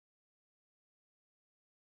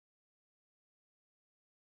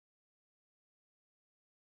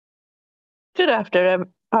Good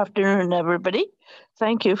afternoon, everybody.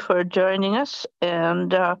 Thank you for joining us,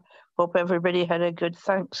 and hope everybody had a good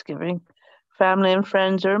Thanksgiving. Family and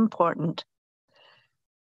friends are important.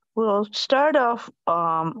 We'll start off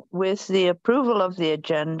with the approval of the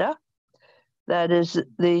agenda. That is,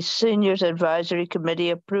 the Seniors Advisory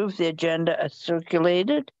Committee approved the agenda as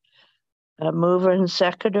circulated. A mover and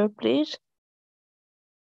seconder, please.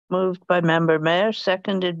 Moved by Member Mayer,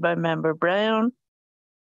 seconded by Member Brown.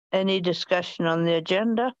 Any discussion on the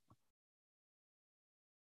agenda?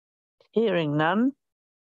 Hearing none.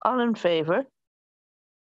 All in favour?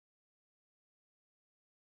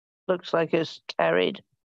 Looks like it's carried.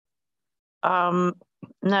 Now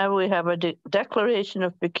we have a declaration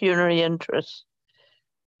of pecuniary interest.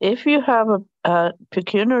 If you have a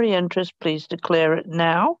pecuniary interest, please declare it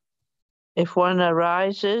now. If one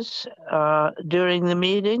arises during the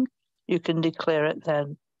meeting, you can declare it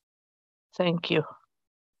then. Thank you.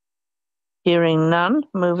 Hearing none,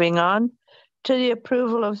 moving on to the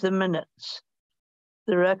approval of the minutes.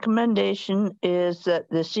 The recommendation is that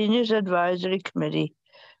the Seniors Advisory Committee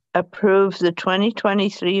approve the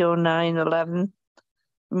 2023-09-11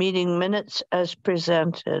 meeting minutes as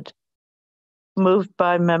presented. Moved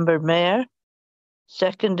by Member Mayer,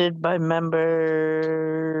 seconded by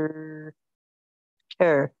Member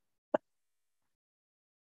Kerr.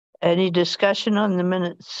 Any discussion on the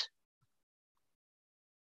minutes?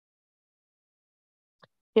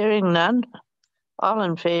 Hearing none. All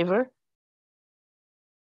in favour?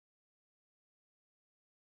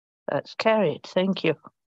 That's carried. Thank you.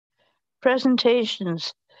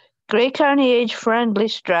 Presentations. Grey County Age Friendly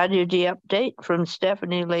Strategy Update from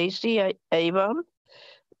Stephanie Lacey, Avon,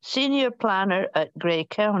 Senior Planner at Grey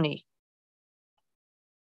County.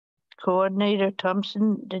 Coordinator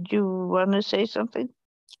Thompson, did you want to say something?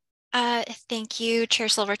 Thank you, Chair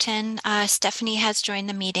Silverton. Stephanie has joined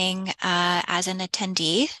the meeting as an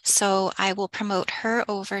attendee, so I will promote her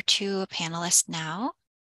over to a panelist now.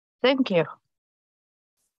 Thank you.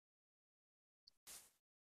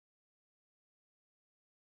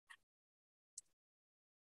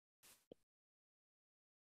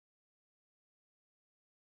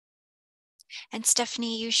 And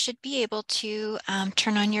Stephanie, you should be able to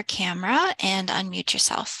turn on your camera and unmute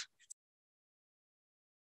yourself.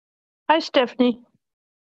 Hi, Stephanie.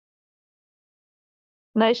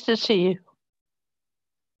 Nice to see you.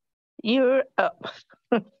 You're up.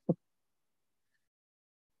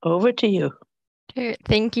 Over to you.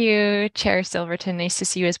 Thank you, Chair Silverton. Nice to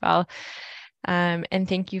see you as well. And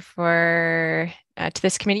thank you to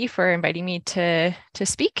this committee for inviting me to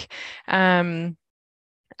speak.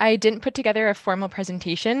 I didn't put together a formal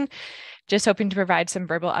presentation, just hoping to provide some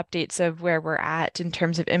verbal updates of where we're at in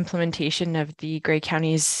terms of implementation of the Grey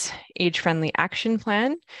County's Age-Friendly Action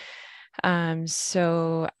Plan.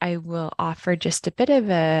 So I will offer just a bit of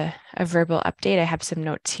a verbal update. I have some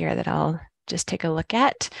notes here that I'll just take a look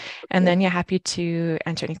at, and then you're happy to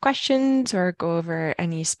answer any questions or go over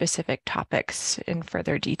any specific topics in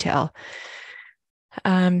further detail.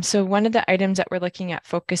 So one of the items that we're looking at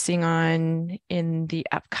focusing on in the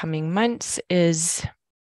upcoming months is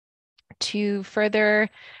to further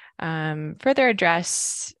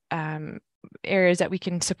address areas that we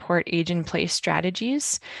can support age-in-place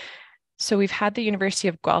strategies. So we've had the University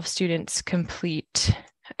of Guelph students complete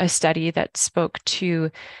a study that spoke to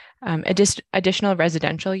additional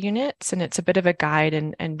residential units, and it's a bit of a guide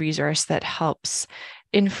and resource that helps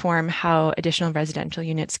inform how additional residential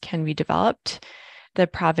units can be developed. The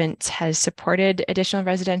province has supported additional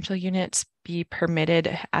residential units be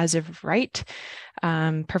permitted as of right,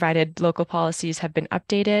 provided local policies have been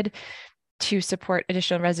updated to support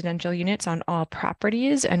additional residential units on all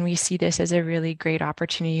properties. And we see this as a really great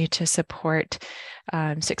opportunity to support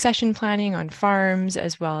succession planning on farms,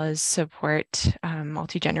 as well as support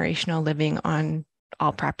multi-generational living on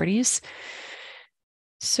all properties.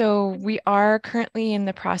 So we are currently in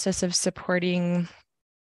the process of supporting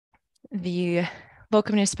the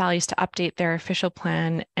local municipalities to update their official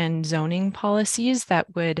plan and zoning policies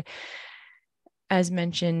that would, as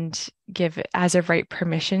mentioned, give as of right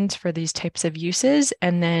permissions for these types of uses.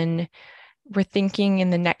 And then we're thinking in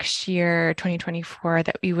the next year, 2024,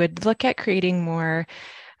 that we would look at creating more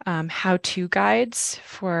how-to guides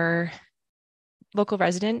for local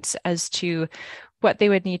residents as to what they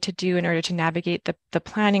would need to do in order to navigate the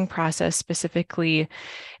planning process, specifically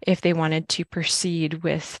if they wanted to proceed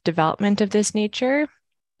with development of this nature.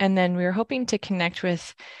 And then we were hoping to connect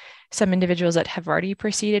with some individuals that have already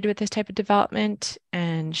proceeded with this type of development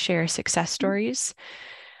and share success stories,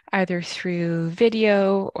 either through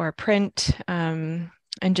video or print, and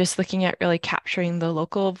just looking at really capturing the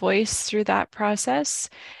local voice through that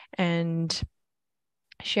process and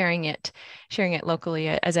sharing it locally,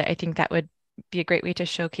 as I think that would be a great way to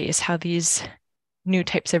showcase how these new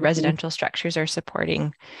types of residential structures are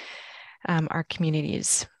supporting our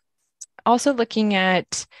communities. Also looking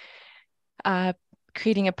at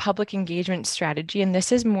creating a public engagement strategy, and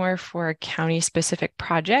this is more for county-specific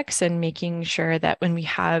projects and making sure that when we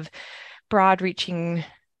have broad-reaching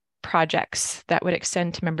projects that would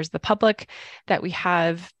extend to members of the public, that we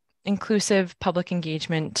have inclusive public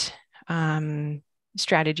engagement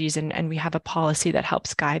strategies, and we have a policy that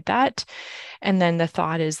helps guide that. And then the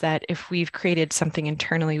thought is that if we've created something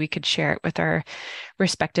internally, we could share it with our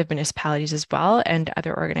respective municipalities as well and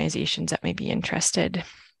other organizations that may be interested.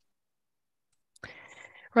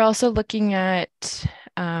 We're also looking at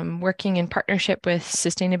working in partnership with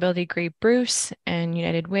Sustainability Grey Bruce and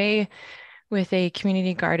United Way with a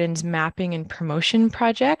community gardens mapping and promotion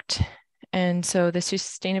project. And so the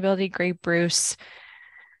Sustainability Grey Bruce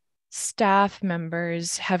staff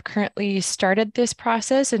members have currently started this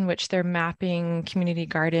process in which they're mapping community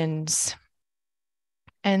gardens,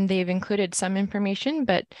 and they've included some information,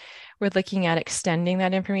 but we're looking at extending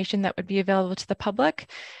that information that would be available to the public.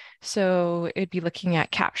 So it'd be looking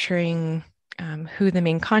at capturing who the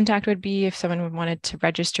main contact would be if someone wanted to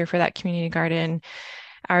register for that community garden,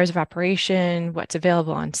 hours of operation, what's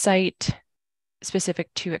available on site,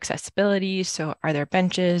 specific to accessibility. So are there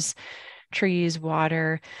benches, trees,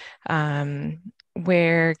 water?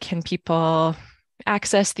 Where can people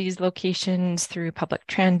access these locations through public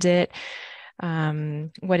transit?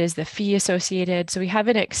 What is the fee associated? So we have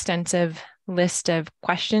an extensive list of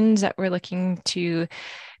questions that we're looking to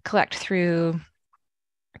collect through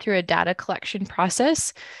a data collection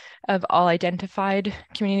process of all identified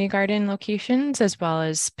community garden locations, as well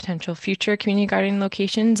as potential future community garden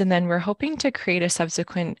locations. And then we're hoping to create a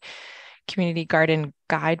subsequent community garden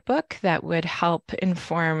guidebook that would help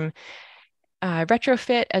inform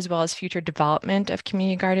retrofit as well as future development of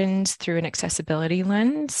community gardens through an accessibility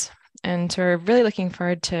lens. And so we're really looking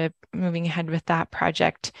forward to moving ahead with that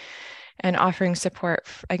project and offering support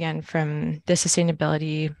again from the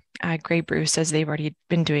Sustainability Grey Bruce, as they've already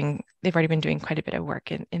been doing quite a bit of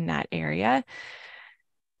work in that area.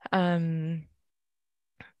 And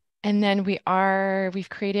then we've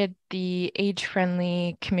created the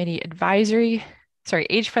age-friendly community advisory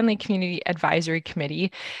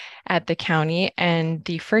committee at the county, and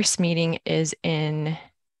the first meeting is in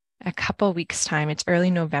a couple weeks' time. It's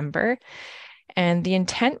early November. And the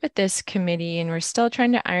intent with this committee, and we're still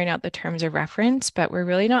trying to iron out the terms of reference, but we're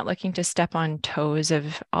really not looking to step on toes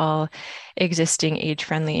of all existing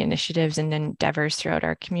age-friendly initiatives and endeavors throughout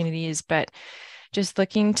our communities, but just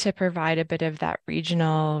looking to provide a bit of that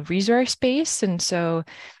regional resource base. And so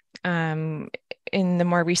in the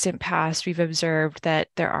more recent past, we've observed that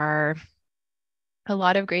there are a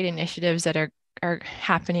lot of great initiatives that are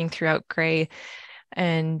happening throughout Grey.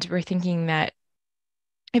 And we're thinking that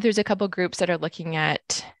if there's a couple groups that are looking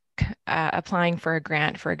at applying for a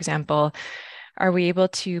grant, for example, are we able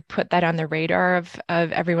to put that on the radar of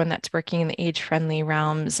everyone that's working in the age-friendly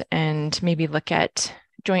realms and maybe look at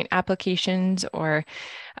joint applications, or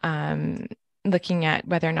looking at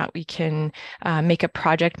whether or not we can make a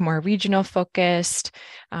project more regional focused,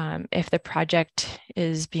 if the project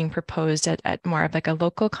is being proposed at more of like a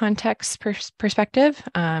local context perspective.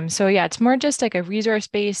 So yeah, it's more just like a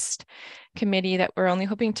resource-based committee that we're only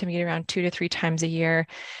hoping to meet around 2 to 3 times a year,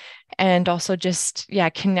 and also just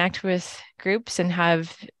connect with groups and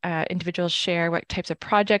have individuals share what types of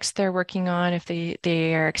projects they're working on, if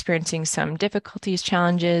they are experiencing some difficulties,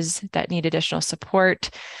 challenges that need additional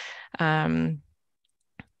support.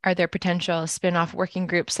 Are there potential spin-off working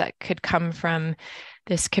groups that could come from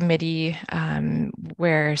this committee,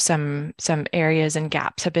 where some areas and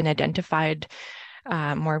gaps have been identified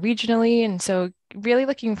more regionally? And so really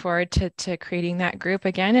looking forward to creating that group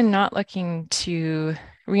again, and not looking to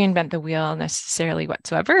reinvent the wheel necessarily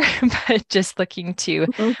whatsoever, but just looking to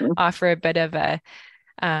offer a bit of a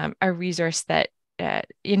resource that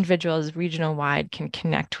individuals regional wide can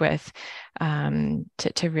connect with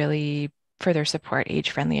to really further support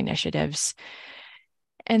age-friendly initiatives.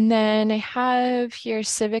 And then I have here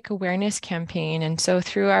civic awareness campaign. And so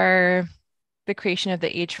through the creation of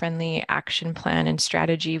the age-friendly action plan and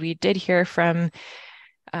strategy, we did hear from,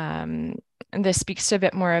 and this speaks to a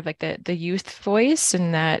bit more of like the youth voice,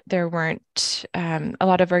 and that there weren't, a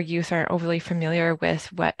lot of our youth aren't overly familiar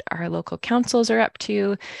with what our local councils are up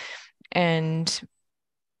to and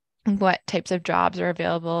what types of jobs are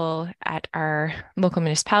available at our local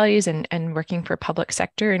municipalities and working for public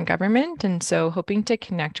sector and government. And so hoping to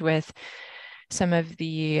connect with some of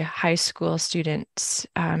the high school students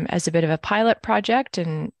as a bit of a pilot project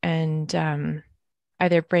and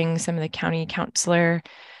either bring some of the county councillors,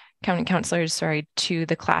 to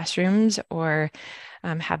the classrooms, or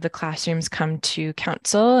have the classrooms come to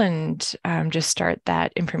council and just start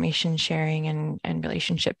that information sharing and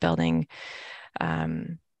relationship building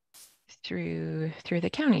through the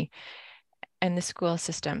county and the school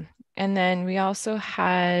system. And then we also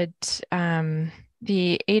had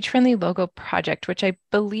the age-friendly logo project, which I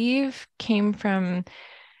believe came from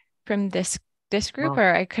this group,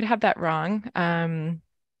 or I could have that wrong.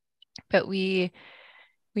 But we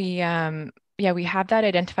have that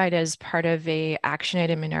identified as part of a action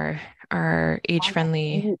item in our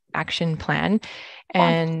age-friendly action plan.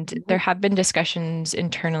 And there have been discussions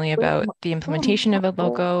internally about the implementation of a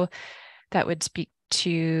logo that would speak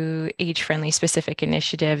to age-friendly specific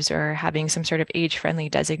initiatives or having some sort of age-friendly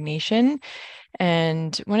designation.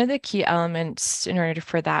 And one of the key elements in order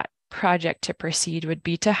for that project to proceed would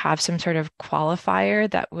be to have some sort of qualifier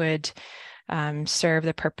that would serve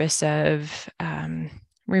the purpose of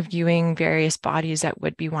reviewing various bodies that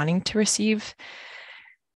would be wanting to receive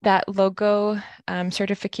that logo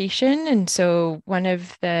certification. And so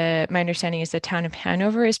my understanding is the town of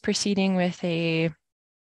Hanover is proceeding with a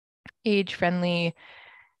age-friendly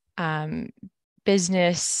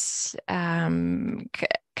business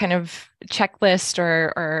kind of checklist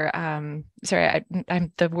or sorry,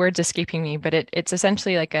 the word's escaping me, but it's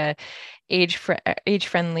essentially like a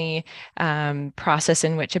age-friendly process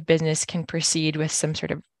in which a business can proceed with some sort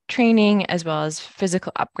of training as well as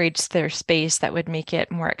physical upgrades to their space that would make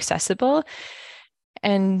it more accessible.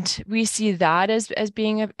 And we see that as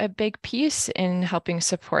being a big piece in helping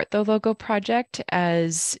support the logo project,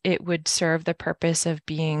 as it would serve the purpose of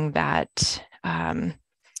being that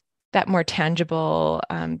more tangible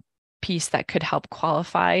piece that could help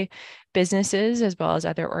qualify businesses as well as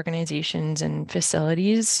other organizations and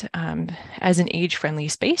facilities as an age-friendly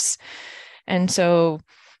space. And so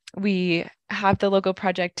we have the logo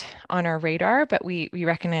project on our radar, but we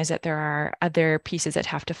recognize that there are other pieces that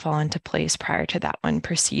have to fall into place prior to that one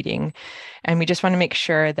proceeding. And we just want to make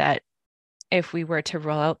sure that if we were to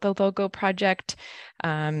roll out the logo project,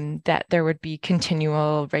 that there would be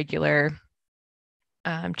continual, regular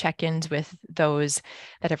check-ins with those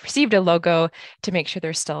that have received a logo to make sure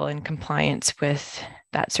they're still in compliance with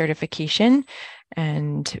that certification.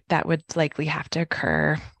 And that would likely have to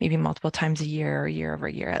occur maybe multiple times a year or year over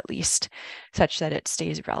year at least, such that it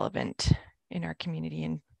stays relevant in our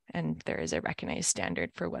community and there is a recognized standard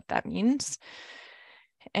for what that means.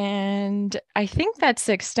 And I think that's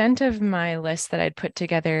the extent of my list that I'd put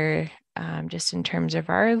together just in terms of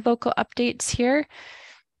our local updates here.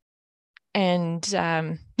 And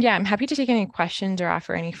I'm happy to take any questions or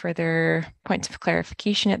offer any further points of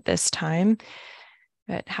clarification at this time.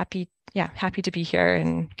 But happy to be here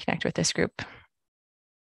and connect with this group.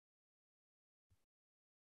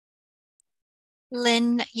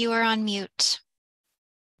 Lynn, you are on mute.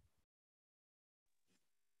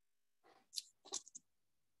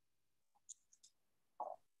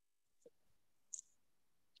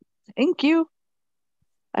 Thank you.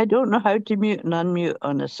 I don't know how to mute and unmute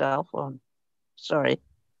on a cell phone. Sorry.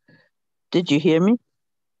 Did you hear me?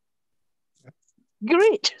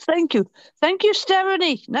 Great, thank you. Thank you,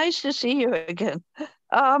 Stephanie. Nice to see you again.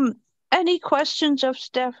 Any questions of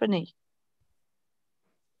Stephanie?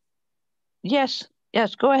 Yes,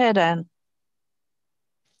 go ahead, Anne.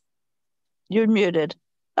 You're muted.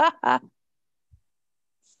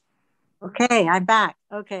 Okay, I'm back.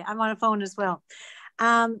 Okay, I'm on a phone as well.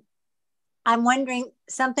 I'm wondering,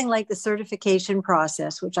 something like the certification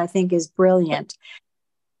process, which I think is brilliant.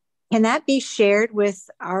 Can that be shared with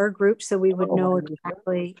our group so we would know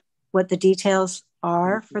exactly what the details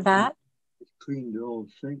are for that? Clean the old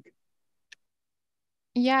sink.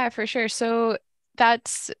 Yeah, for sure. So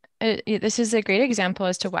this is a great example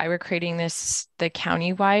as to why we're creating the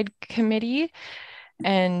county-wide committee.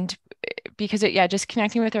 And because just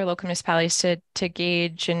connecting with our local municipalities to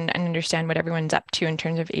gauge and understand what everyone's up to in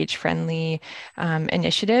terms of age-friendly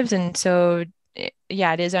initiatives. And so, it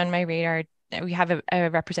is on my radar. We have a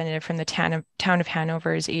representative from the town of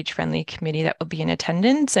Hanover's age-friendly committee that will be in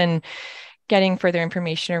attendance, and getting further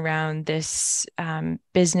information around this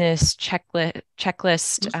business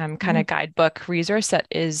checklist kind of guidebook resource that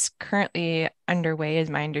is currently underway, is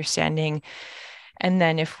my understanding. And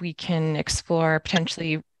then if we can explore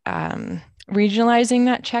potentially regionalizing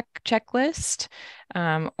that checklist,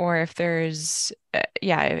 or if there's,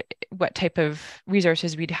 what type of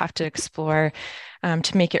resources we'd have to explore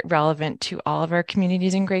to make it relevant to all of our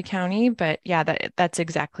communities in Grey County. But that's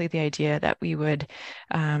exactly the idea, that we would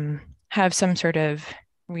have some sort of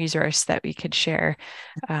resource that we could share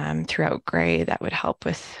throughout Gray that would help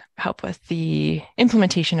with the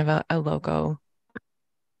implementation of a logo.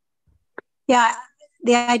 Yeah,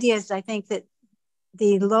 the idea is, I think that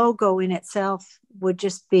the logo in itself would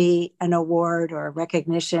just be an award or a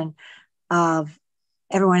recognition of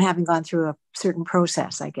everyone having gone through a certain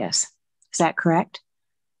process, I guess. Is that correct?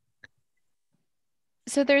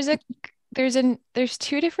 So there's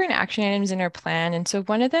two different action items in our plan, and so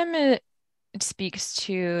one of them it speaks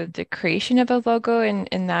to the creation of a logo,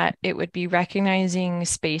 in that it would be recognizing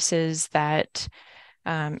spaces that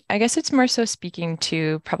I guess it's more so speaking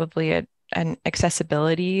to probably an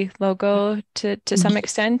accessibility logo to some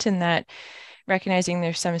extent, in that recognizing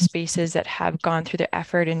there's some spaces that have gone through the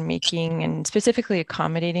effort in making and specifically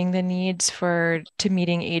accommodating the needs to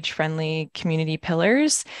meeting age-friendly community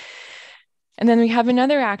pillars. And then we have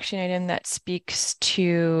another action item that speaks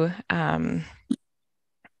to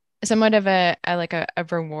somewhat of a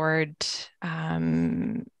reward,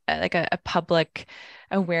 like a public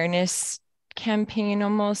awareness campaign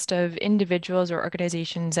almost, of individuals or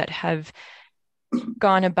organizations that have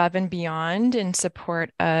gone above and beyond in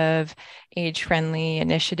support of age-friendly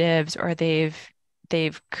initiatives, or they've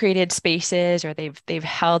created spaces, or they've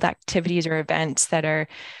held activities or events that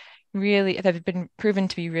have been proven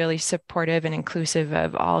to be really supportive and inclusive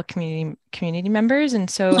of all community members. And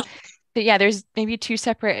so, yeah, there's maybe two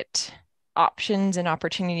separate options and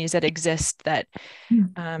opportunities that exist that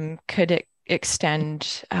could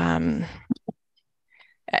extend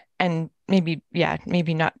and maybe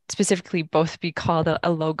not specifically both be called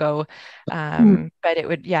a logo, but it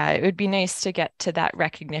would be nice to get to that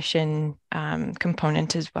recognition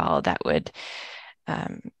component as well, that would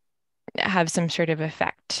have some sort of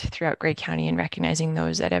effect throughout Grey County in recognizing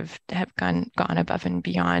those that have gone above and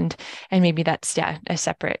beyond. And maybe that's a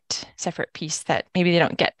separate piece, that maybe they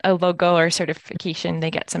don't get a logo or certification,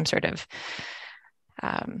 they get some sort of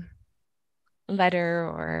letter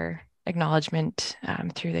or acknowledgement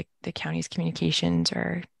through the county's communications,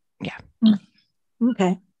 or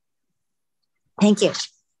Okay. Thank you.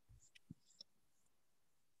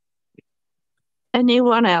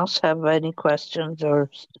 Anyone else have any questions? Or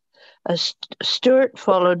Stuart,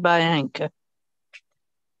 followed by Anka.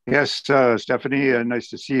 Yes, Stephanie, nice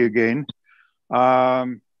to see you again.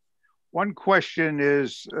 One question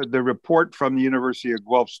is the report from the University of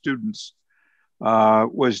Guelph students.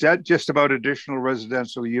 Was that just about additional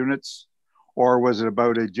residential units, or was it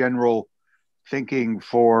about a general thinking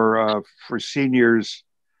for seniors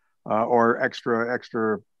or extra?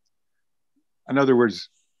 In other words,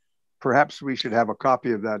 perhaps we should have a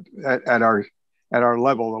copy of that at our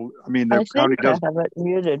level. I mean, the county does have it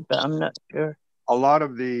muted, but I'm not sure. A lot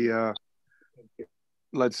of the,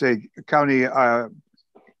 let's say, county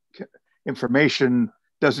information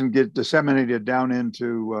doesn't get disseminated down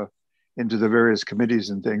into the various committees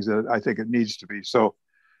and things that I think it needs to be. So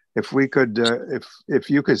if we could, if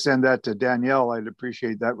you could send that to Danielle, I'd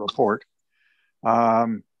appreciate that report.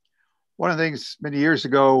 One of the things many years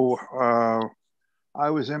ago, I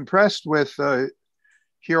was impressed with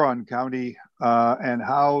Huron County and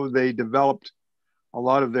how they developed a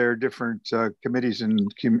lot of their different committees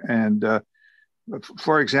and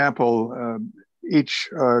for example, each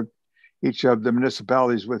of the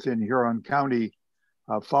municipalities within Huron County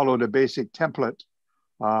followed a basic template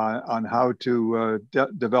on how to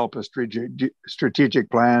develop a strategic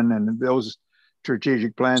plan, and those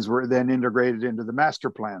strategic plans were then integrated into the master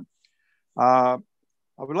plan. I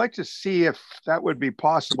would like to see if that would be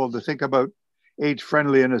possible to think about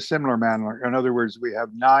age-friendly in a similar manner. In other words, we have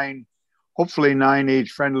hopefully nine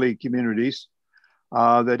age-friendly communities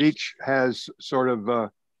that each has sort of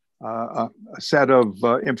a set of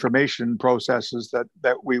information processes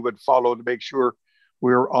that we would follow to make sure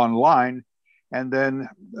we're online. And then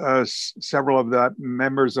several of the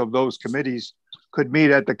members of those committees could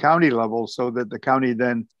meet at the county level, so that the county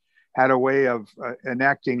then had a way of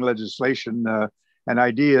enacting legislation and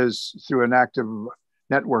ideas through an active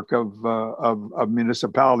network of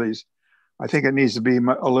municipalities. I think it needs to be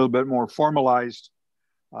a little bit more formalized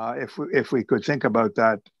if we could think about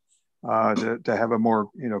that to have a more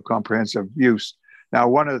comprehensive use. Now,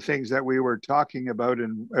 one of the things that we were talking about,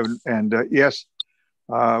 and yes,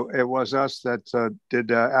 it was us that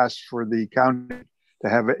did ask for the county to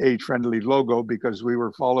have an age-friendly logo, because we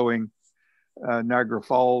were following Niagara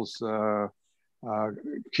Falls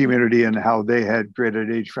community and how they had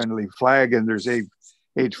created age-friendly flag, and there's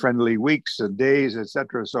age-friendly weeks and days,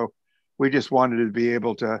 etc. So we just wanted to be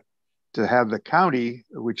able to have the county,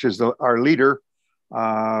 which is our leader,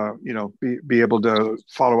 be able to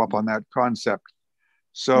follow up on that concept.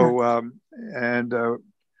 So and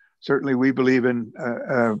certainly we believe in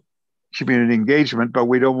community engagement, but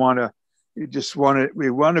we don't want to. We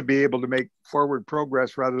want to be able to make forward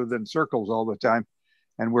progress rather than circles all the time.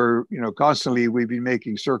 And we're, constantly, we've been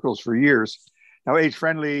making circles for years. Now, age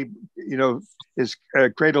friendly, is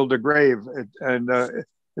cradle to grave, and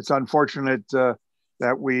it's unfortunate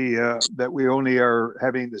that we only are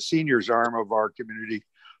having the seniors arm of our community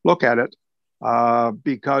look at it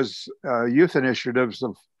because youth initiatives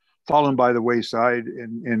have fallen by the wayside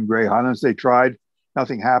in Grey Highlands. They tried,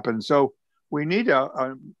 nothing happened. So we need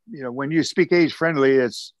when you speak age friendly,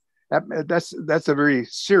 that's a very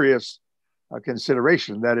serious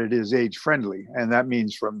consideration that it is age friendly, and that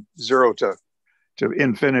means from 0 to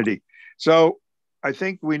infinity. So I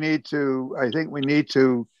think we need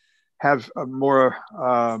to have a more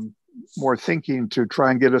thinking to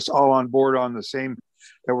try and get us all on board on the same,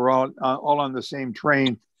 that we're all on the same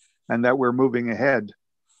train, and that we're moving ahead.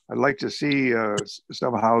 I'd like to see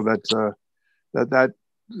somehow that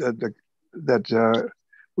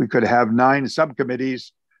we could have 9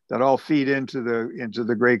 subcommittees that all feed into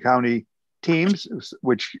the Grey County teams,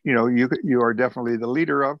 which you are definitely the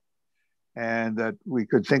leader of, and that we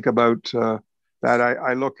could think about that.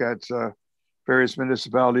 I look at various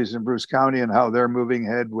municipalities in Bruce County and how they're moving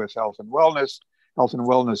ahead with health and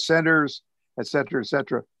wellness centers, et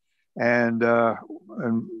cetera, and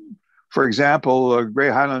for example, Grey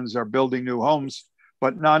Highlands are building new homes,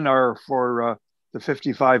 but none are for the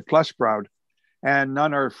 55 plus crowd, and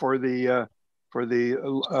none are for the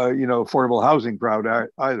affordable housing crowd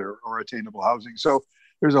either, or attainable housing. So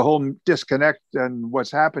there's a whole disconnect in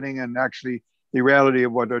what's happening and actually the reality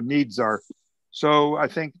of what our needs are. So I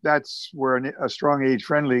think that's where a strong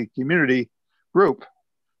age-friendly community group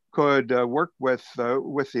could work with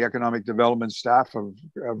the economic development staff of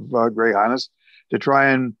Grey Highlands to try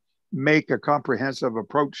and make a comprehensive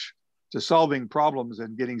approach to solving problems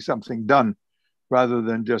and getting something done, rather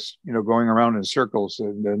than just going around in circles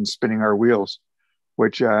and spinning our wheels,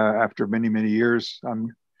 which after many, many years,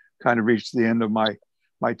 I'm kind of reached the end of my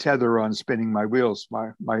tether on spinning my wheels.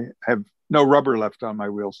 My have no rubber left on my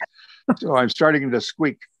wheels, so I'm starting to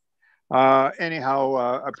squeak.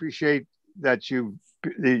 Anyhow, appreciate that you've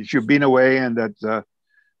been away and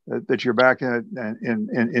that you're back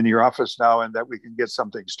in your office now, and that we can get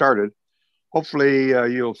something started. Hopefully,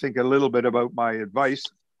 you'll think a little bit about my advice.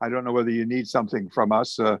 I don't know whether you need something from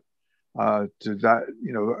us to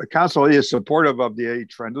that. Council is supportive of the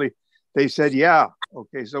age friendly. They said, yeah.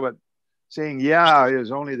 Okay. So, but saying yeah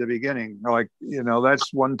is only the beginning. Like,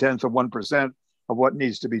 that's 1/10% of what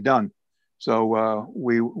needs to be done. So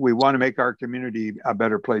we want to make our community a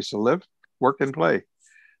better place to live, work, and play.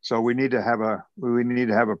 So we need to have a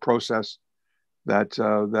process that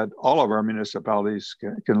all of our municipalities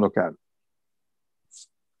can look at.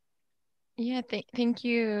 Yeah, thank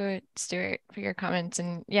you, Stuart, for your comments,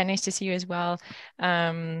 and yeah, nice to see you as well.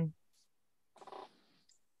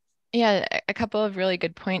 Yeah, a couple of really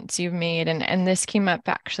good points you've made, and this came up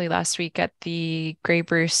actually last week at the Grey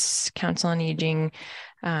Bruce Council on Aging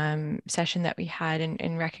session that we had,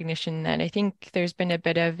 in recognition that I think there's been a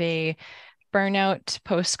bit of a burnout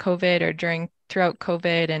post-COVID or throughout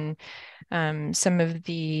COVID, and some of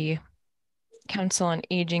the Council on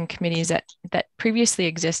Aging committees that previously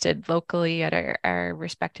existed locally at our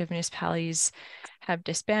respective municipalities have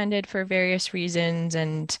disbanded for various reasons,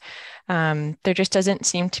 and there just doesn't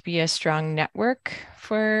seem to be a strong network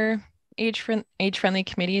for age-friendly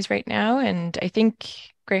committees right now. And I think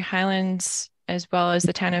Grey Highlands, as well as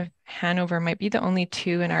the town of Hanover, might be the only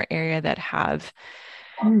 2 in our area that have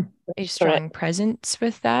a strong presence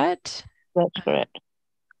with that. That's correct.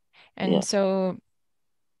 And so,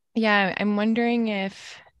 yeah, I'm wondering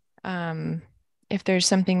if there's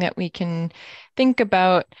something that we can think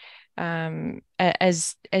about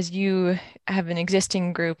as you have an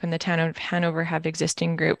existing group and the town of Hanover have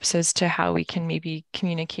existing groups, as to how we can maybe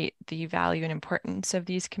communicate the value and importance of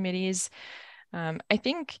these committees. I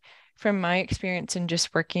think from my experience in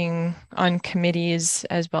just working on committees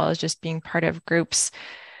as well as just being part of groups,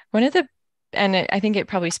 and I think it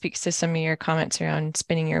probably speaks to some of your comments around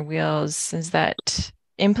spinning your wheels, is that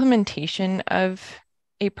implementation of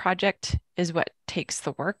a project is what takes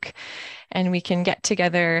the work, and we can get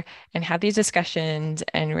together and have these discussions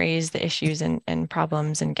and raise the issues and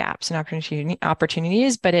problems and gaps and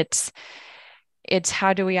opportunities, but it's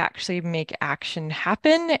how do we actually make action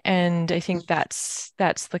happen? And I think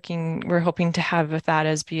we're hoping to have that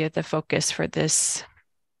as be the focus for the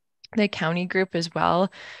county group as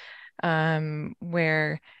well,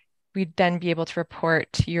 where we'd then be able to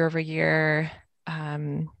report year over year,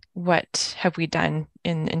 what have we done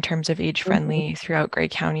in terms of age friendly throughout Grey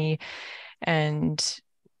County, and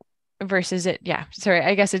versus it. Yeah, sorry,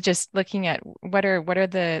 I guess it's just looking at what are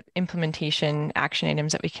the implementation action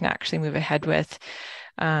items that we can actually move ahead with.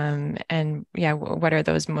 And yeah, what are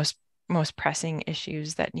those most pressing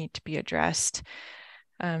issues that need to be addressed?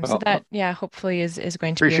 So that, yeah, hopefully is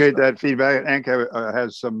going to appreciate that feedback. Anka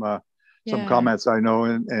has some comments, I know,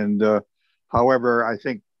 and however, I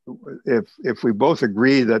think if we both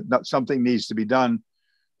agree that something needs to be done,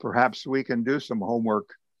 perhaps we can do some homework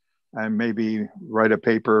and maybe write a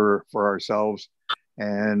paper for ourselves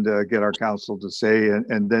and get our council to say,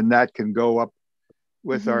 and then that can go up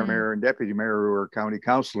with our mayor and deputy mayor who are county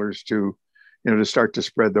councillors to, to start to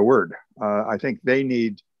spread the word. I think they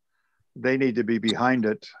need to be behind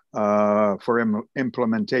it for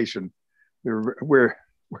implementation. We're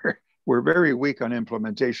very weak on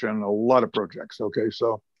implementation on a lot of projects. Okay,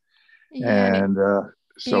 so and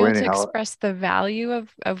so able anyhow, to express the value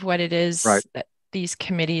of what it is that these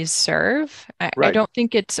committees serve. I don't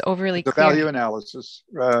think it's overly the clear. value analysis.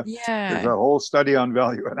 There's a whole study on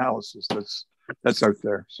value analysis that's out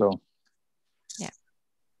there. So yeah.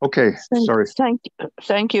 Okay, sorry.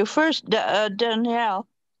 Thank you. First, Danielle,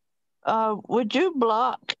 would you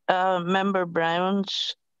block Member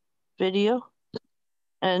Brown's video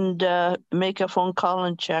and make a phone call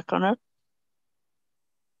and check on her?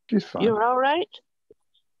 She's fine. You're all right?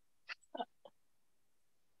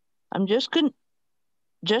 I'm just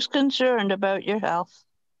concerned about your health.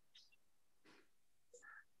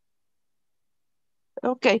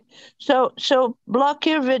 Okay, so block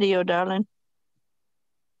your video, darling.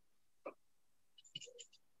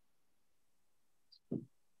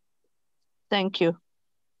 Thank you.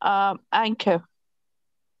 Anke.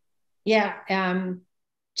 Yeah,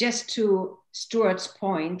 just to Stuart's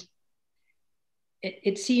point,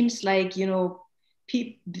 it seems like,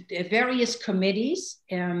 various committees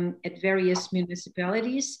at various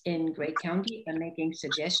municipalities in Great County are making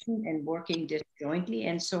suggestions and working disjointly.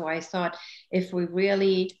 And so I thought if we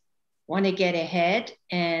really want to get ahead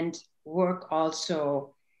and work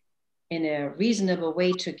also in a reasonable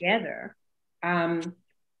way together,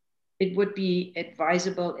 it would be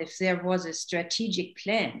advisable if there was a strategic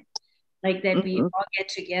plan, like that we all get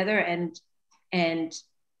together and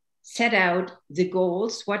set out the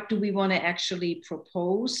goals. What do we want to actually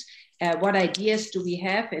propose? What ideas do we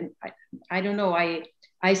have? And I don't know,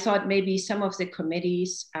 I thought maybe some of the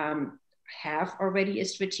committees have already a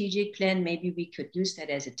strategic plan. Maybe we could use that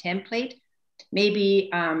as a template. Maybe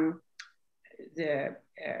the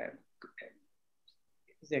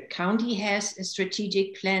county has a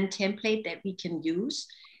strategic plan template that we can use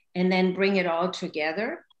and then bring it all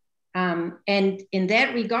together. And in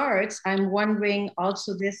that regards, I'm wondering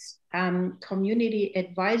also this community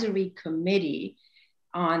advisory committee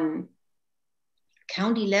on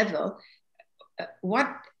county level, what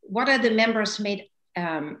are the members made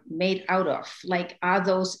out of? Like, are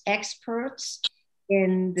those experts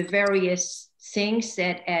in the various things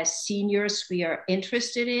that as seniors we are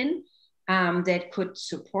interested in that could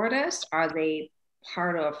support us? Are they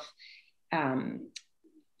part of,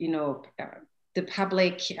 the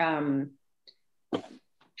public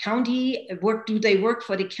county work? Do they work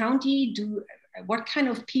for the county? What kind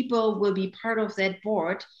of people will be part of that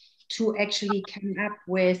board to actually come up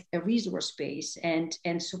with a resource base and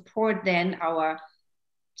support then our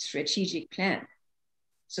strategic plan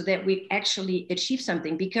so that we actually achieve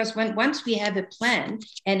something? Because once we have a plan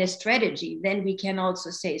and a strategy, then we can also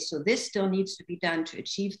say, so this still needs to be done to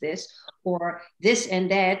achieve this, or this and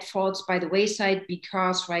that falls by the wayside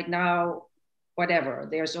because right now, whatever,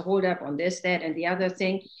 there's a holdup on this, that, and the other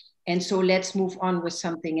thing. And so let's move on with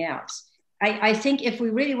something else. I think if we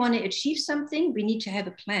really want to achieve something, we need to have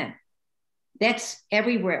a plan. That's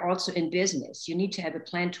everywhere, also in business. You need to have a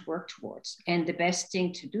plan to work towards. And the best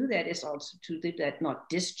thing to do that is also to do that not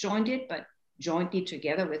disjointed, but jointly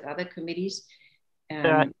together with other committees.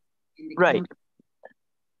 Right.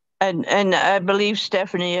 And I believe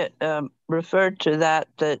Stephanie referred to that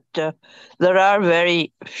there are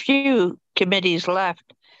very few committees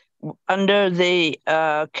left under the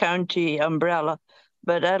county umbrella.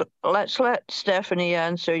 But let's let Stephanie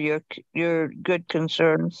answer your good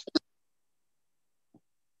concerns.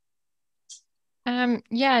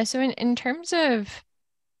 Yeah, so in terms of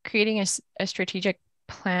creating a strategic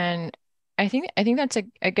plan, I think that's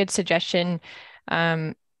a good suggestion.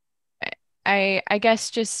 I guess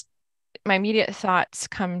just my immediate thoughts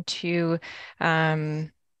come to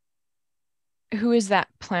who is that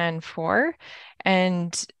plan for?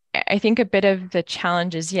 And I think a bit of the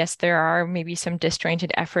challenge is, yes, there are maybe some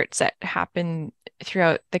disjointed efforts that happen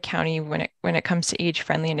throughout the county when it comes to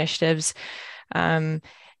age-friendly initiatives. But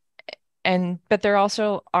there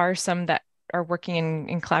also are some that are working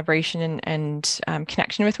in collaboration and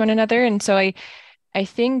connection with one another. And so I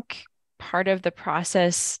think part of the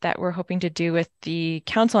process that we're hoping to do with the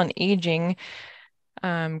Council on Aging,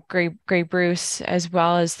 Grey Bruce, as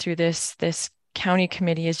well as through this county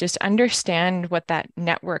committee, is just understand what that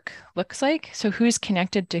network looks like. So who's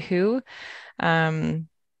connected to who, and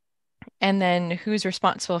then who's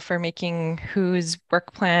responsible for making whose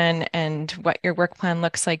work plan and what your work plan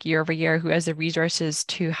looks like year over year, who has the resources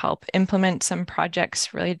to help implement some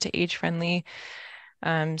projects related to age-friendly.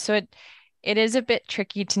 So it is a bit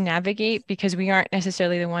tricky to navigate because we aren't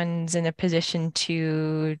necessarily the ones in a position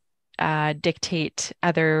to dictate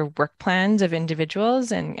other work plans of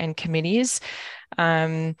individuals and committees.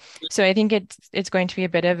 So I think it's going to be a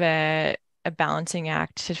bit of a balancing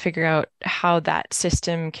act to figure out how that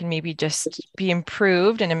system can maybe just be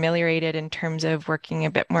improved and ameliorated in terms of working a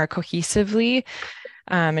bit more cohesively,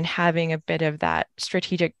 and having a bit of that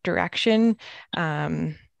strategic direction,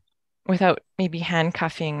 without maybe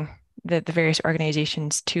handcuffing the various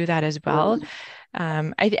organizations to that as well.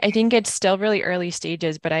 I think it's still really early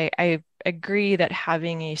stages, but I agree that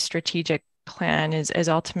having a strategic plan is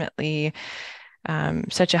ultimately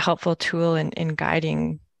such a helpful tool in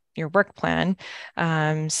guiding your work plan.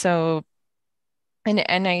 So,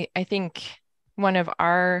 and I think one of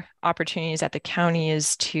our opportunities at the county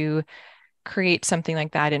is to create something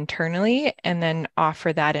like that internally and then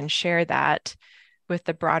offer that and share that with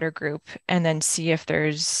the broader group, and then see if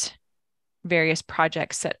there's various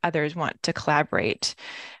projects that others want to collaborate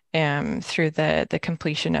through the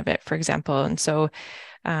completion of it, for example. And so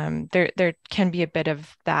there can be a bit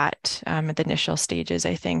of that at the initial stages,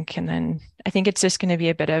 I think. And then I think it's just going to be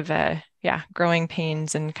a bit of growing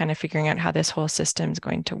pains and kind of figuring out how this whole system is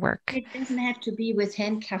going to work. It doesn't have to be with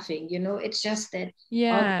handcuffing, it's just that all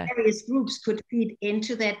Yeah. the various groups could feed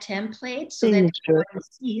into that template so that everyone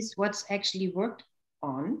sees what's actually worked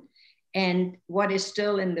on and what is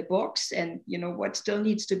still in the box, and what still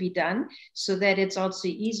needs to be done, so that it's also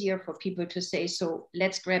easier for people to say, so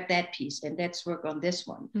let's grab that piece and let's work on this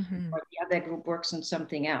one, or the other group works on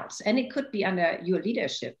something else. And it could be under your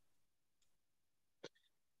leadership.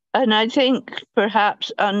 And I think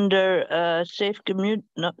perhaps under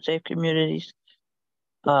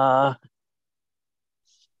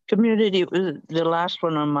community, the last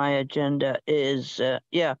one on my agenda is,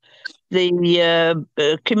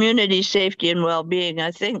 the community safety and well-being.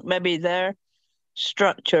 I think maybe their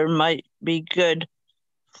structure might be good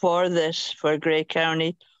for this, for Grey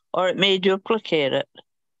County, or it may duplicate it.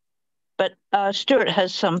 But Stuart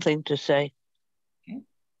has something to say.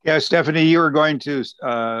 Yeah, Stephanie, you were going to,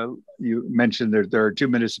 you mentioned there are two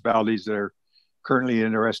municipalities that are currently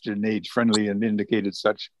interested in age-friendly and indicated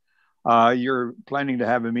such. You're planning to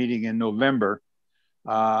have a meeting in November.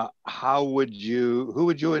 Who would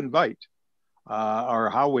you invite? Or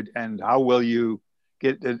how will you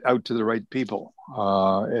get it out to the right people?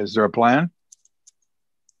 Is there a plan?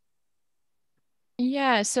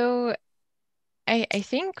 Yeah, so I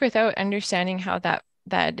think without understanding how that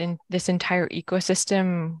in this entire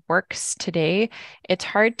ecosystem works today, it's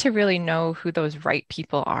hard to really know who those right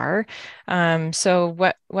people are. So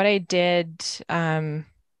what I did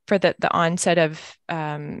for the onset of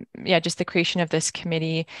just the creation of this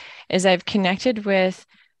committee is I've connected with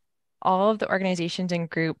all of the organizations and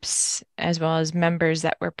groups, as well as members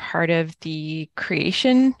that were part of the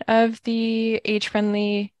creation of the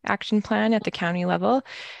age-friendly action plan at the county level.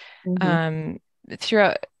 That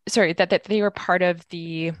they were part of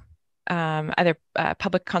the either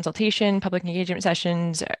public consultation, public engagement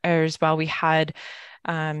sessions, or as well we had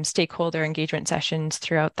stakeholder engagement sessions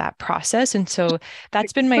throughout that process. And so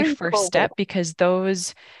that's been my first step, because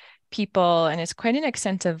those people, and it's quite an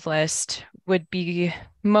extensive list, would be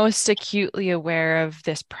most acutely aware of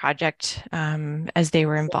this project as they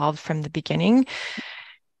were involved from the beginning.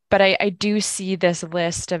 But I do see this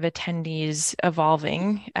list of attendees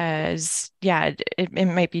evolving as, it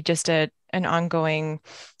might be just an ongoing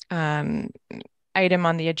item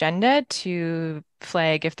on the agenda to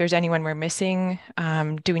flag if there's anyone we're missing.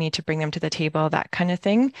 Do we need to bring them to the table? That kind of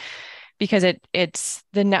thing. Because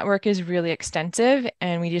the network is really extensive,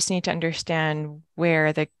 and we just need to understand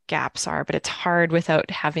where the gaps are. But it's hard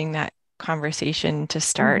without having that conversation to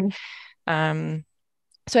start. So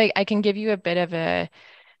I can give you a bit of an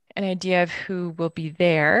idea of who will be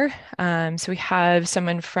there. So we have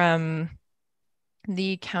someone from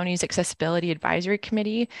the county's Accessibility Advisory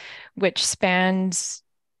Committee, which spans,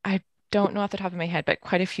 don't know off the top of my head, but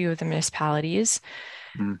quite a few of the municipalities.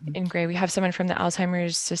 In Grey, we have someone from the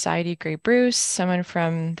Alzheimer's Society, Grey Bruce, someone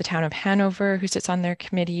from the town of Hanover who sits on their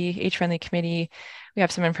committee, age-friendly committee. We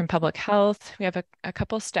have someone from public health. We have a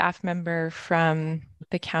couple staff member from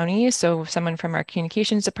the county. So someone from our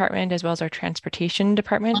communications department, as well as our transportation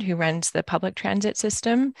department who runs the public transit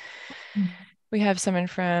system. We have someone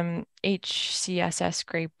from HCSS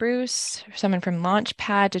Grey Bruce, someone from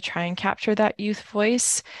Launchpad to try and capture that youth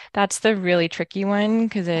voice. That's the really tricky one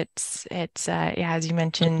because it's yeah, as you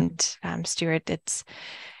mentioned, Stuart,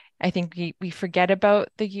 I think we forget about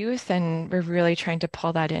the youth and we're really trying to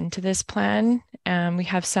pull that into this plan. We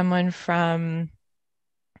have someone from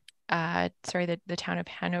the town of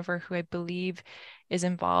Hanover who I believe is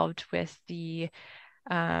involved with the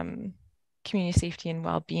Community Safety and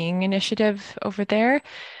Wellbeing Initiative over there.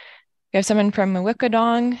 We have someone from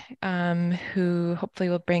Mawikadong who hopefully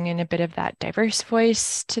will bring in a bit of that diverse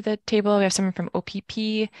voice to the table. We have someone from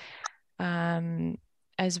OPP,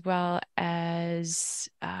 as well as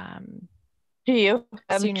do you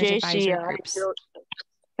have seniors advisory JCI, groups.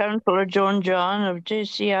 Councillor John of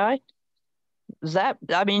JCI? Is that,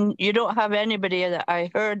 I mean, you don't have anybody that I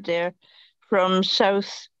heard there from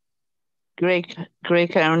South Grey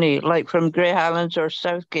County, like from Grey Highlands or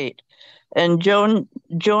Southgate. And John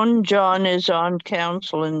is on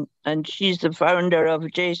council and she's the founder of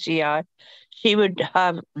JCI. She would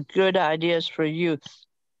have good ideas for youth.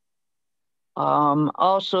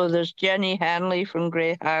 Also, there's Jenny Hanley from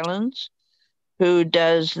Grey Highlands, who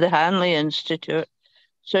does the Hanley Institute.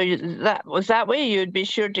 So that way you'd be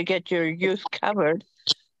sure to get your youth covered.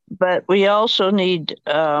 But we also need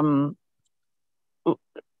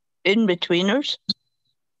in-betweeners,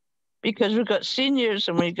 because we've got seniors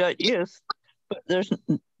and we've got youth, but there's,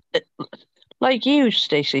 like you,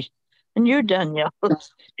 Stacey, and you, Danielle,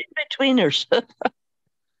 in-betweeners.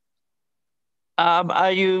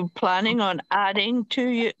 Are you planning on adding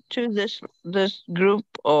to this group,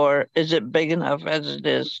 or is it big enough as it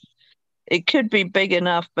is? It could be big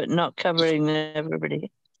enough, but not covering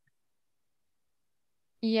everybody.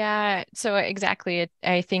 Yeah, so exactly.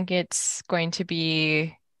 I think it's going to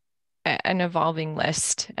be an evolving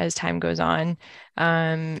list as time goes on.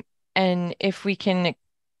 And if we can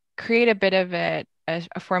create a bit of a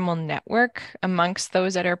formal network amongst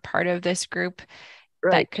those that are part of this group,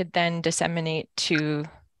 right, that could then disseminate to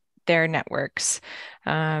their networks.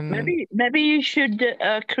 Maybe you should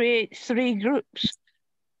create 3 groups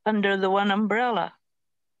under the one umbrella: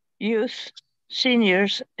 youth,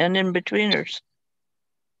 seniors, and in-betweeners.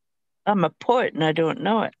 I'm a poet and I don't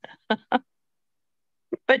know it.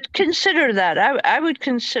 But consider that. I would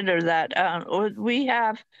consider that. We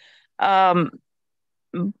have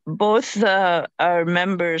both our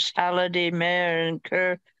members, Halliday, Mayor, and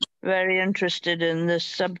Kerr, very interested in this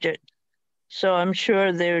subject. So I'm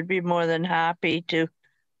sure they would be more than happy to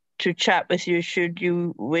chat with you should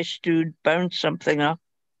you wish to bounce something up.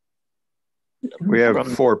 We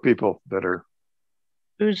have 4 people that are.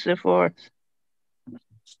 Who's the 4th?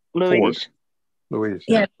 Louise. Louise.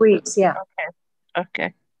 Yeah, Louise, yeah.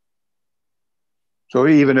 Okay. So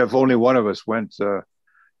even if only one of us went, at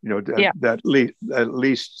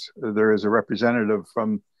least there is a representative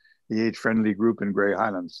from the age-friendly group in Grey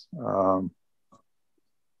Highlands.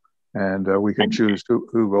 And we can choose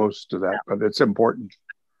who goes to that, but it's important.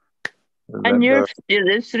 And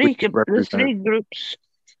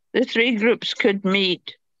the three groups could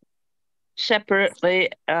meet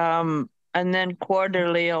separately and then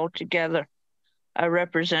quarterly all together, a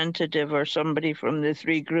representative or somebody from the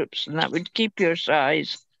 3 groups, and that would keep your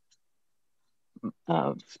size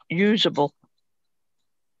usable.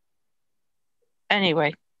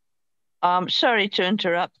 Anyway, sorry to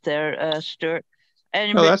interrupt there, Stuart.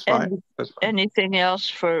 No, that's fine. Anything else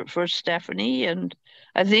for Stephanie? And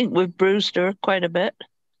I think we've bruised her quite a bit.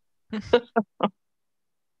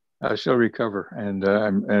 She'll recover, and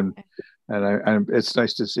it's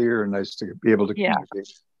nice to see her and nice to be able to communicate.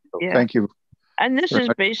 So thank you. And this is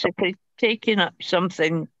basically taking up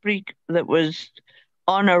something that was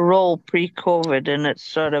on a roll pre-COVID, and it's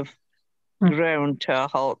sort of ground to a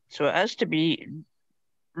halt. So it has to be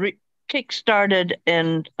kick-started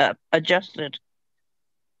and adjusted.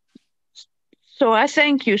 So I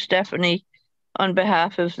thank you, Stephanie, on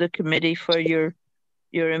behalf of the committee for your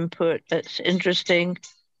input. It's interesting.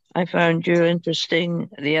 I found you interesting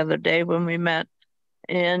the other day when we met,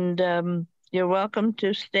 and you're welcome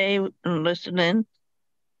to stay and listen in,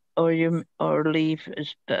 or leave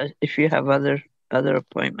if you have other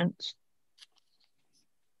appointments.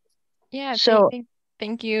 Yeah. So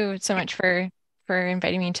thank you so much for for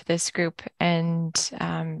inviting me into this group, and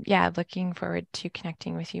yeah, looking forward to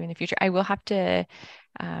connecting with you in the future. I will have to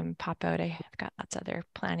pop out. I've got lots of other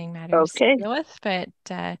planning matters to deal with, but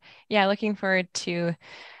yeah, looking forward to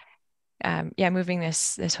yeah, moving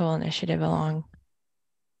this whole initiative along.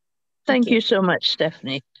 Thank you so much,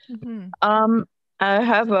 Stephanie. Mm-hmm. I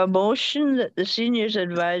have a motion that the Seniors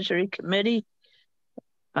Advisory Committee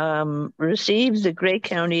receives the Grey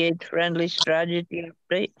County Age-Friendly Strategy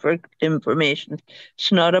Update for information.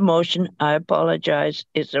 It's not a motion. I apologize.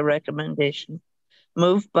 It's a recommendation.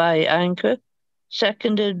 Moved by Anka,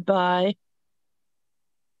 seconded by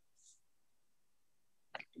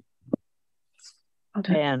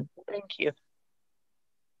Pan. Thank you.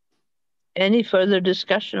 Any further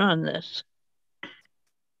discussion on this?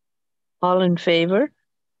 All in favor?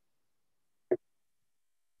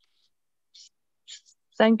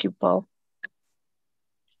 Thank you, Paul.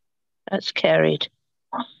 That's carried.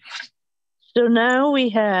 So now we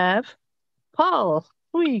have Paul.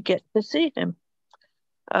 We get to see him.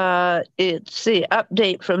 It's the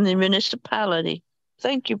update from the municipality.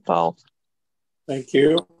 Thank you, Paul. Thank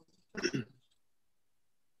you.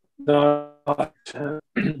 Not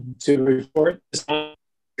to report,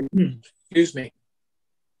 excuse me,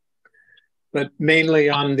 but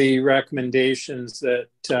mainly on the recommendations that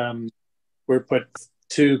were put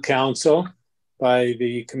to council by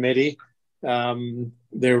the committee.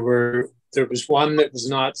 There was one that was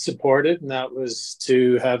not supported, and that was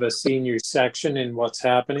to have a senior section in what's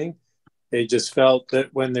happening. They just felt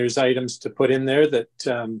that when there's items to put in there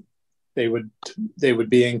that they would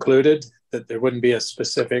be included, that there wouldn't be a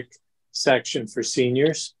specific section for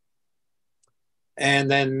seniors.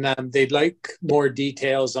 And then they'd like more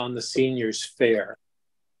details on the seniors fair.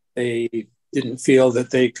 They didn't feel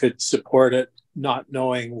that they could support it, not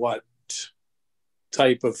knowing what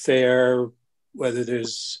type of fair, whether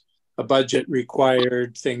there's a budget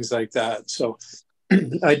required, things like that. So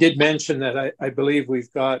I did mention that I believe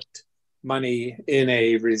we've got money in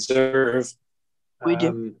a reserve. We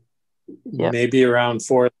do. Maybe around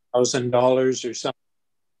 $4,000 or something.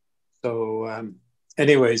 So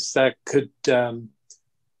anyways, that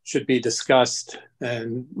should be discussed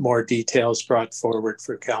and more details brought forward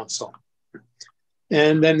for council.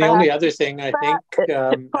 And then the only other thing I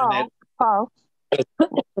think, Paul,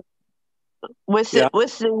 with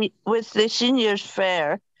the seniors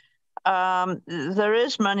fair, there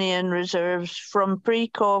is money in reserves from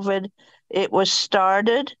pre-COVID. It was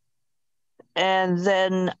started, and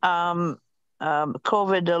then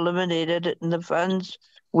COVID eliminated it, and the funds,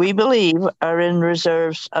 we believe, are in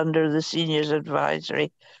reserves under the Seniors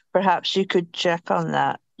Advisory. Perhaps you could check on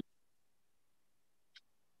that.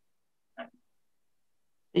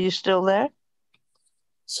 Are you still there?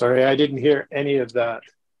 Sorry, I didn't hear any of that.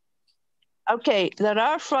 Okay, there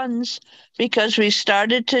are funds because we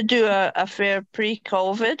started to do a fair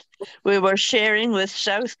pre-COVID. We were sharing with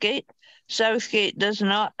Southgate. Southgate does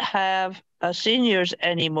not have a seniors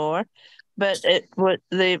anymore, but it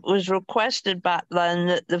was requested back then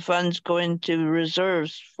that the funds go into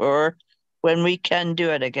reserves for when we can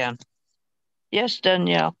do it again. Yes,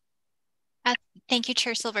 Danielle. Thank you,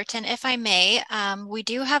 Chair Silverton. If I may, we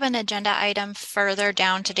do have an agenda item further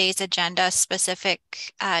down today's agenda specific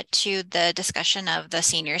to the discussion of the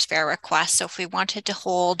seniors fair request. So if we wanted to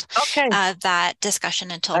hold that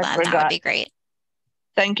discussion until then, that would be great.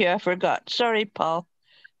 Thank you. I forgot. Sorry, Paul.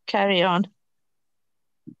 Carry on.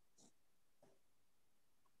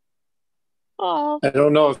 Oh. I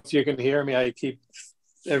don't know if you can hear me. I keep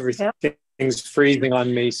everything's freezing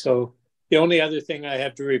on me. So the only other thing I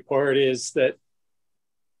have to report is that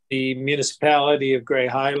the municipality of Grey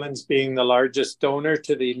Highlands, being the largest donor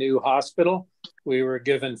to the new hospital, we were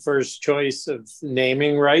given first choice of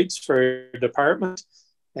naming rights for a department,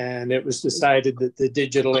 and it was decided that the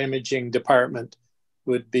digital imaging department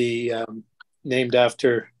would be named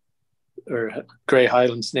after, or Grey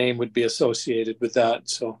Highlands' name would be associated with that.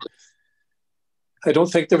 So I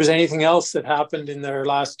don't think there was anything else that happened in their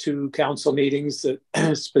last two council meetings that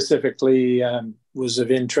specifically was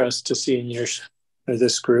of interest to seniors or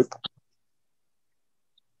this group.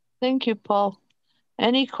 Thank you, Paul.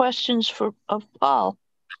 Any questions of Paul?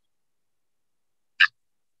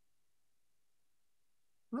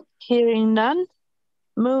 Hearing none.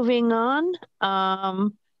 Moving on.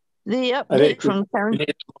 The update from Karen.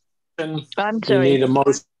 I'm sorry. We need a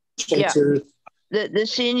motion to the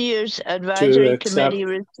Seniors Advisory Committee,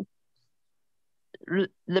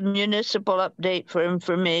 the municipal update for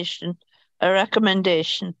information, a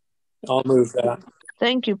recommendation. I'll move that.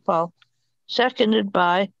 Thank you, Paul. Seconded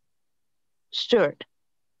by Stuart.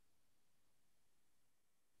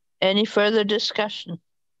 Any further discussion?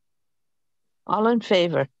 All in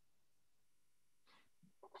favor?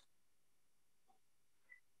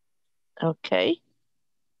 Okay.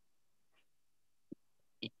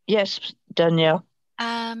 Yes, Danielle.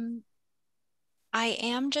 I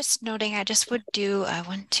am just noting, I just would do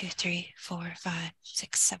 1, 2, 3, 4, 5,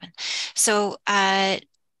 6, 7. So I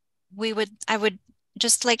would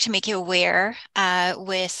just like to make you aware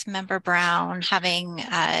with Member Brown having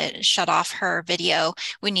shut off her video,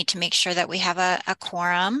 we need to make sure that we have a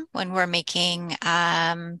quorum when we're making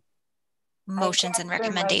motions and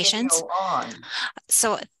recommendations.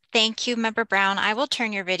 So thank you, Member Brown. I will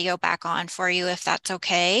turn your video back on for you if that's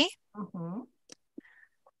okay.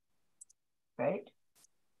 Right.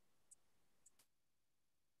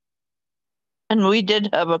 And we did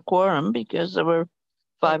have a quorum because there were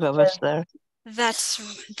 5 of us there. That's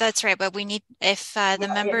right, but we need, if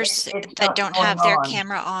the members that don't have their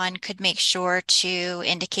camera on could make sure to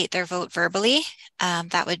indicate their vote verbally,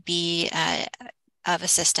 that would be of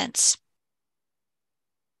assistance.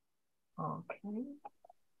 Okay.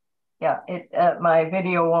 Yeah, my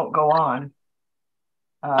video won't go on.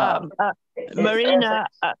 Marina,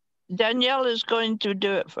 Danielle is going to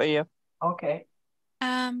do it for you. Okay.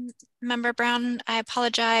 Member Brown, I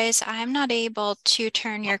apologize. I'm not able to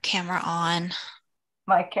turn your camera on.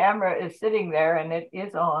 My camera is sitting there and it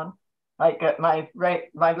is on. Like my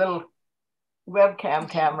little webcam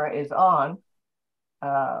camera is on.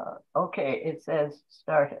 Okay, it says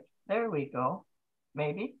started. There we go.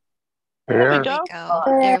 Maybe. There we go.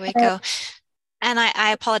 There we go. And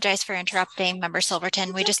I apologize for interrupting, Member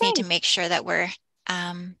Silverton. We just need to make sure that we're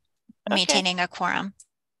maintaining a quorum.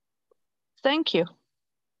 Thank you.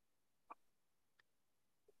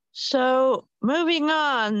 So moving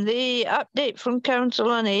on, the update from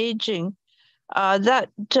Council on Aging.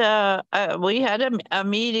 We had a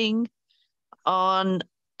meeting on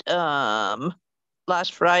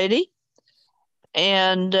last Friday,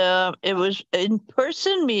 and it was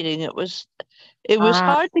in-person meeting. It was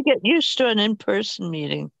hard to get used to an in-person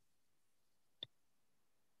meeting,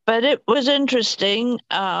 but it was interesting.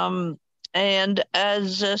 And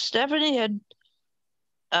as Stephanie had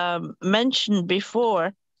mentioned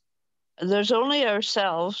before, there's only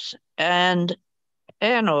ourselves and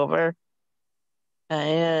Hanover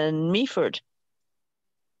and Meaford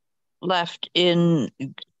left in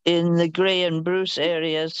the Grey and Bruce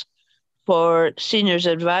areas for seniors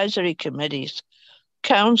advisory committees.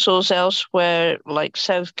 Councils elsewhere, like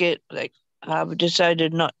Southgate, have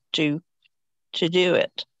decided not to do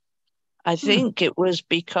it. I think it was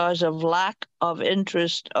because of lack of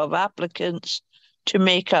interest of applicants to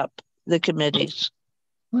make up the committees.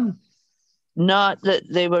 Not that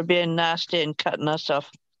they were being nasty and cutting us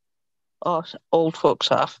off, old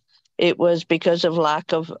folks off. It was because of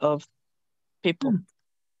lack of people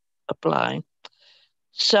applying.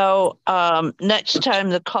 So next time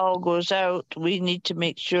the call goes out, we need to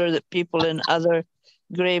make sure that people in other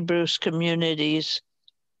Grey Bruce communities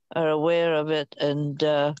are aware of it and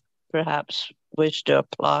perhaps wish to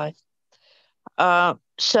apply.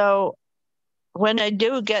 So when I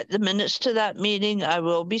do get the minutes to that meeting, I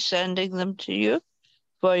will be sending them to you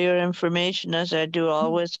for your information, as I do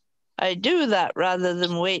always. I do that rather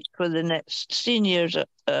than wait for the next seniors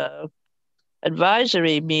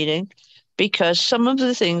advisory meeting, because some of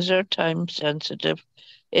the things are time-sensitive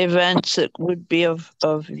events that would be of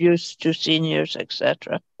use to seniors,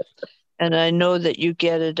 etc. And I know that you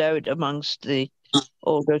get it out amongst the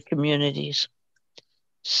older communities.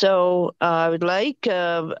 So I would like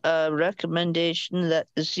a recommendation that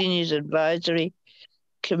the Seniors Advisory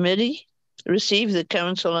Committee receive the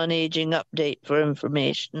Council on Aging update for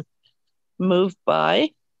information. Moved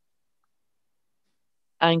by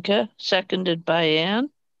Anka, seconded by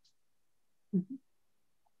Anne.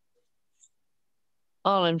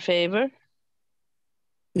 All in favor?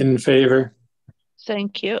 In favor.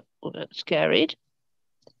 Thank you. That's carried.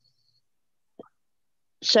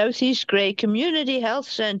 Southeast Grey Community Health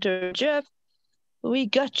Centre. Geoff, we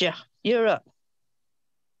got you. You're up.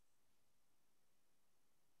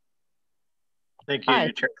 Thank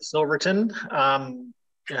you, Chair Silverton.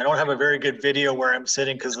 I don't have a very good video where I'm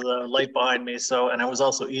sitting because of the light behind me. And I was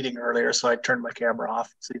also eating earlier, so I turned my camera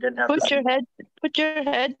off, so you didn't have to put your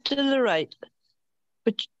head to the right.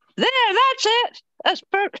 There, that's it. That's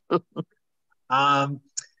perfect.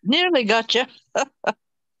 Nearly got you.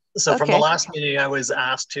 So from the last meeting, I was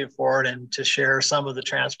asked to forward and to share some of the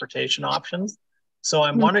transportation options. So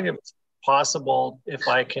I'm wondering if it's possible if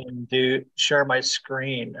I can share my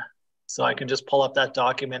screen, so I can just pull up that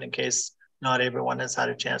document in case not everyone has had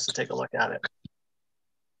a chance to take a look at it.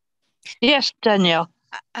 Yes, Danielle.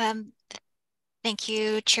 Thank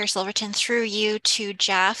you, Chair Silverton. Through you to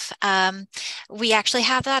Geoff. We actually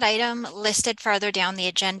have that item listed farther down the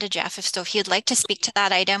agenda, Geoff. If you'd like to speak to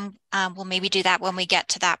that item, we'll maybe do that when we get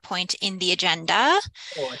to that point in the agenda.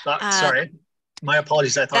 Oh, I thought, sorry. My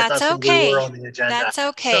apologies. I thought that's okay. when we were on the agenda. That's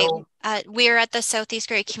okay. So, we're at the Southeast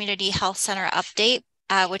Grey Community Health Center update,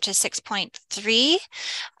 which is 6.3.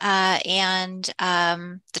 And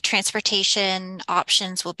the transportation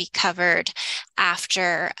options will be covered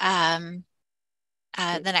after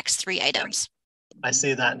the next 3 items. I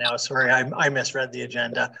see that now. Sorry, I misread the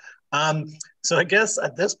agenda. So I guess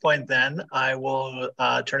at this point then, I will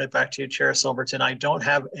turn it back to you, Chair Silverton. I don't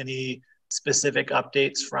have any specific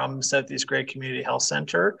updates from Southeast Grey Community Health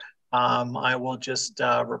Center. I will just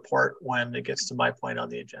report when it gets to my point on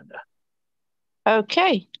the agenda.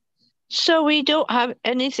 Okay. So we don't have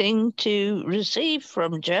anything to receive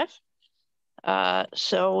from Geoff.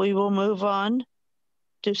 So we will move on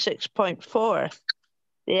to 6.4.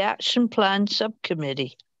 The Action Plan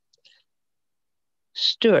Subcommittee.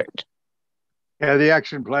 Stuart. Yeah, the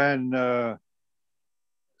Action Plan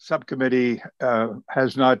Subcommittee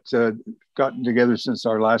has not gotten together since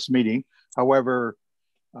our last meeting. However,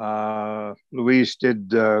 Louise did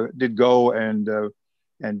go and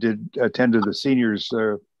did attend to the seniors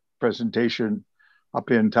presentation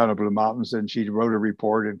up in Town of Blue Mountains, and she wrote a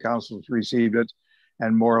report, and council's received it,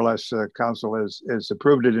 and more or less council has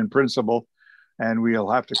approved it in principle. And we'll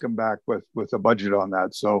have to come back with a budget on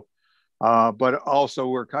that. So, but also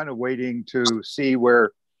we're kind of waiting to see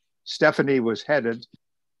where Stephanie was headed.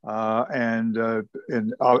 And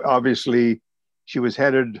obviously she was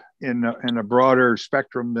headed in a broader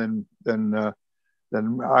spectrum than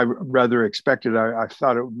I rather expected. I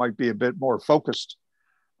thought it might be a bit more focused.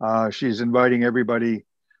 She's inviting everybody,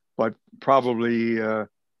 but probably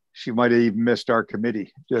she might have even missed our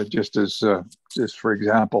committee, just for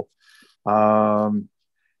example. So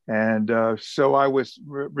I was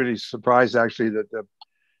really surprised actually that the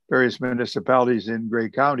various municipalities in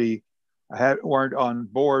Grey County weren't on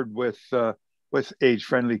board with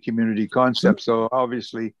age-friendly community concepts. So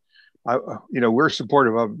obviously, we're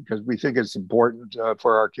supportive of it because we think it's important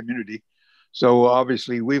for our community. So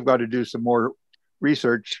obviously, we've got to do some more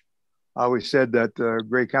research. I always said that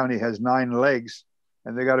Grey County has 9 legs,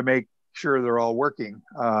 and they got to make sure they're all working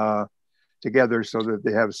together so that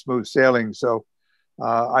they have smooth sailing. So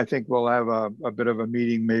I think we'll have a bit of a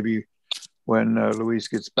meeting maybe when Louise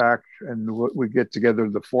gets back, and we get together,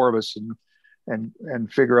 the 4 of us,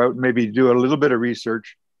 and figure out, maybe do a little bit of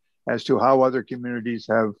research as to how other communities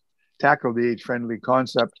have tackled the age-friendly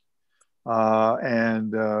concept,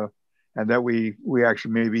 and that we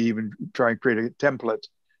actually maybe even try and create a template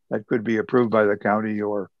that could be approved by the county,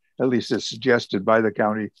 or at least is suggested by the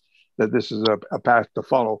county that this is a path to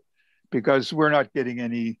follow. Because we're not getting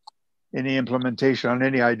any implementation on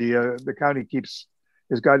any idea. The county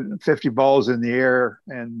has got 50 balls in the air,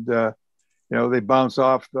 and they bounce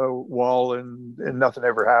off the wall, and nothing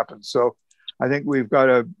ever happens. So I think we've got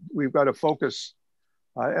to focus.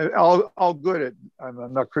 All good at.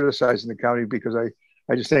 I'm not criticizing the county, because I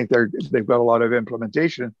just think they've got a lot of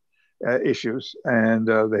implementation issues, and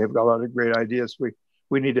they have got a lot of great ideas.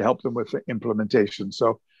 We need to help them with the implementation.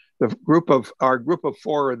 So our group of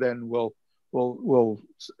 4 then will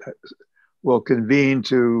convene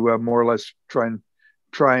to more or less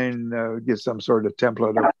try and get some sort of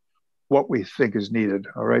template of what we think is needed.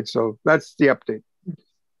 All right, so that's the update.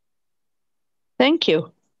 Thank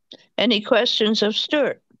you. Any questions of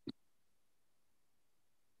Stuart?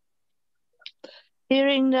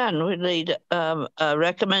 Hearing none, we need a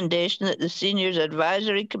recommendation that the Seniors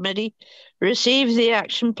Advisory Committee receive the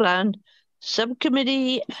Action Plan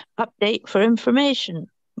Subcommittee update for information.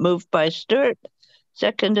 Moved by Stuart,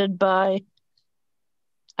 seconded by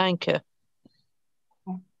Anke.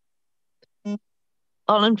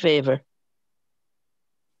 All in favour?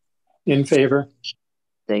 In favour.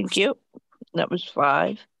 Thank you. That was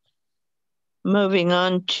 5. Moving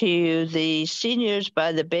on to the Seniors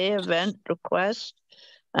by the Bay event request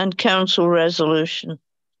and council resolution.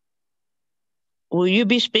 Will you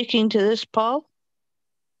be speaking to this, Paul?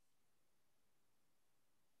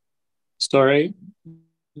 Sorry,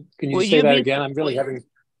 can you say that again? I'm really having...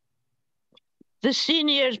 The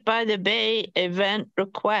Seniors by the Bay event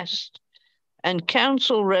request and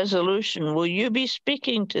council resolution. Will you be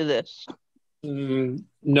speaking to this?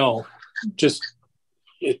 No, just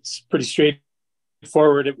it's pretty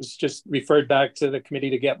straightforward. It was just referred back to the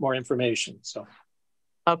committee to get more information. So,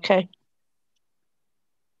 okay.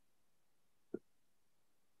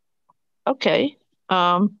 Okay.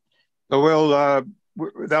 So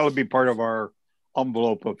that'll be part of our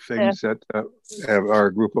envelope of things that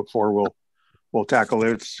our group of 4 will we'll tackle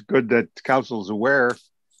it. It's good that council's aware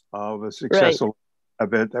of a successful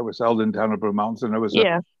event that was held in town of Blue Mountains, and it was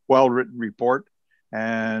a well-written report.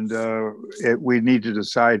 And we need to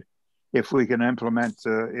decide if we can implement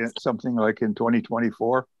something like in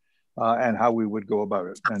 2024 and how we would go about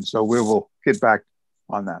it. And so we will get back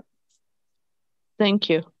on that. Thank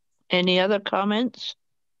you. Any other comments?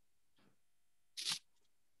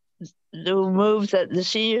 The move that the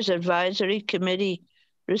Seniors Advisory Committee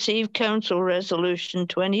receive Council Resolution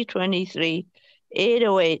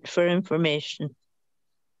 2023-808 for information.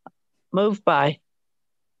 Moved by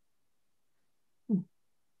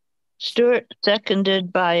Stuart,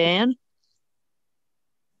 seconded by Anne.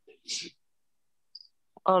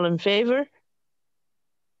 All in favor?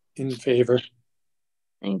 In favor.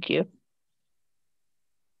 Thank you.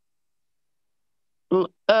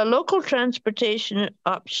 Local transportation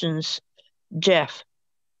options, Geoff.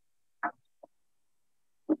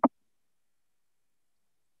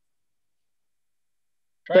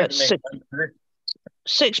 That's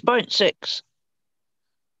 6.6.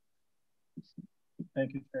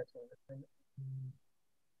 Thank you.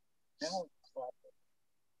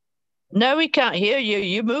 No, we can't hear you.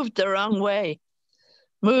 You moved the wrong way.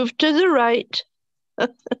 Move to the right.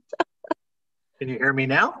 Can you hear me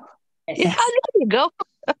now? Yeah, there you go.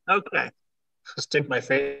 Okay. Stick my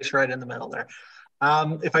face right in the middle there.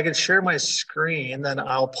 If I could share my screen, then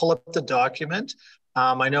I'll pull up the document.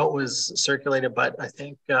 I know it was circulated, but I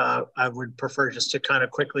think I would prefer just to kind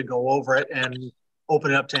of quickly go over it and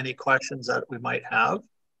open it up to any questions that we might have.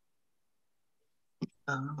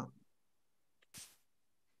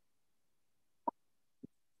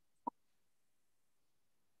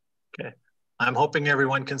 Okay. I'm hoping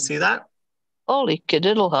everyone can see that. Holy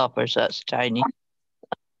cadiddle hoppers, that's tiny.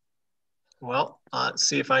 Well, let's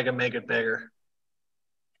see if I can make it bigger.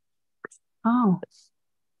 Oh.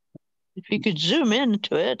 If you could zoom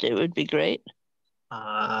into it, it would be great. In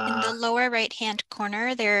the lower right-hand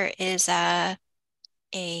corner, there is a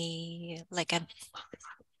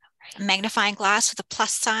magnifying glass with a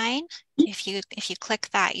plus sign. If you click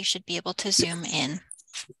that, you should be able to zoom in.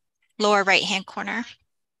 Lower right-hand corner.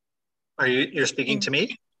 You're speaking to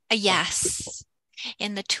me? Yes.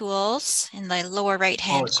 In the tools, in the lower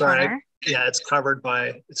right-hand corner. Yeah, it's covered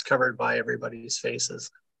by everybody's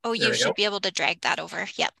faces. Oh, you should be able to drag that over.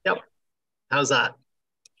 Yep. Yep. How's that?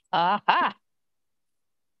 Aha.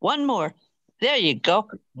 One more. There you go.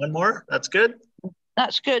 One more? That's good?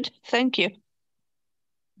 That's good. Thank you.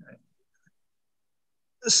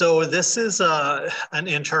 So this is an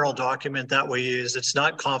internal document that we use. It's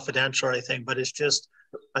not confidential or anything, but it's just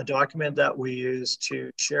a document that we use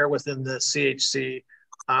to share within the CHC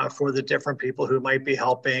for the different people who might be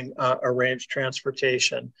helping arrange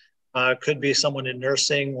transportation. Could be someone in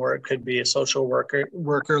nursing, or it could be a social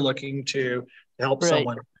worker looking to help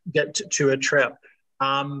someone get to a trip.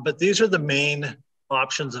 But these are the main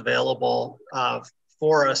options available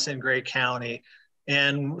for us in Grey County.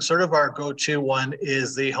 And sort of our go-to one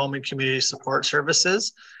is the Home and Community Support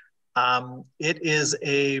Services. It is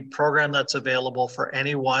a program that's available for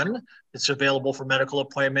anyone. It's available for medical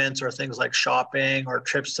appointments or things like shopping or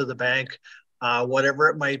trips to the bank, whatever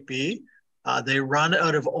it might be. They run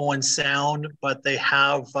out of Owen Sound, but they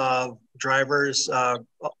have drivers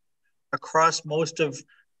across most of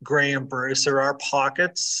Grey and Bruce. There are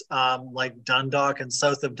pockets like Dundalk and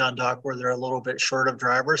south of Dundalk where they're a little bit short of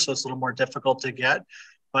drivers, so it's a little more difficult to get.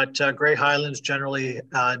 But Grey Highlands generally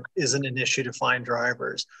isn't an issue to find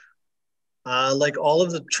drivers. Like all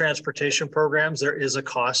of the transportation programs, there is a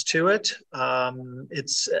cost to it.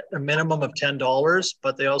 It's a minimum of $10,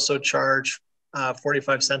 but they also charge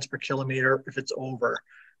 45 cents per kilometer if it's over.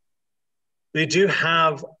 They do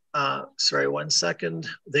have, sorry, 1 second.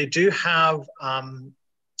 They do have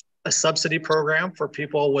a subsidy program for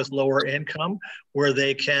people with lower income where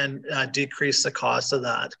they can decrease the cost of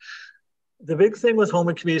that. The big thing with Home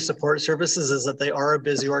and Community Support Services is that they are a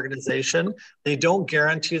busy organization. They don't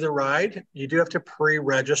guarantee the ride. You do have to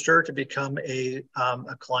pre-register to become a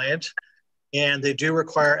client. And they do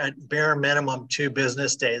require at bare minimum 2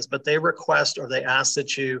 business days, but they request or they ask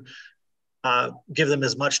that you give them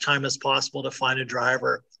as much time as possible to find a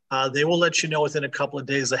driver. They will let you know within a couple of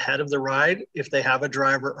days ahead of the ride if they have a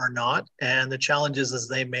driver or not. And the challenge is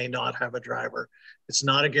they may not have a driver. It's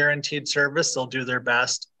not a guaranteed service. They'll do their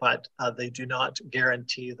best, but they do not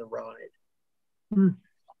guarantee the ride.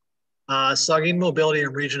 Saugeen Mobility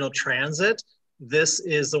and Regional Transit. This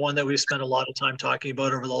is the one that we've spent a lot of time talking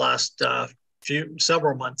about over the last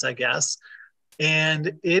several months, I guess.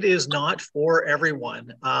 And it is not for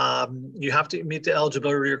everyone. You have to meet the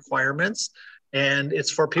eligibility requirements, and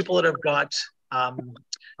it's for people that have got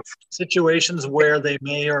situations where they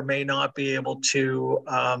may or may not be able to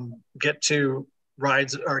get to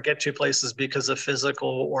rides or get to places because of physical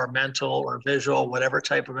or mental or visual, whatever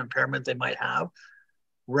type of impairment they might have.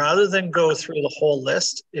 Rather than go through the whole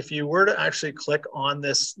list, if you were to actually click on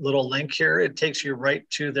this little link here, it takes you right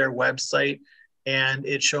to their website and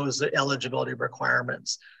it shows the eligibility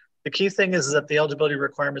requirements. The key thing is that the eligibility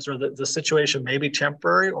requirements, or the situation may be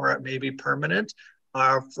temporary or it may be permanent.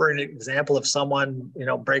 For an example, if someone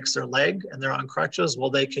breaks their leg and they're on crutches,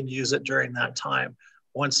 well, they can use it during that time.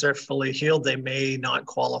 Once they're fully healed, they may not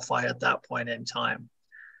qualify at that point in time.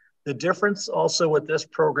 The difference also with this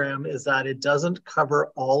program is that it doesn't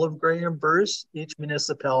cover all of Grey and Bruce. Each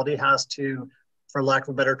municipality has to, for lack of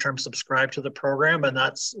a better term, subscribe to the program, and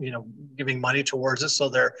that's giving money towards it, so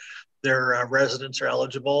their residents are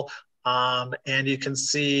eligible. And you can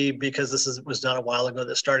see, because this was done a while ago,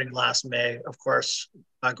 that starting last May, of course,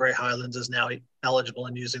 Grey Highlands is now eligible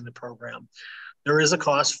in using the program. There is a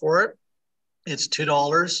cost for it. It's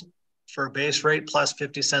 $2 for a base rate plus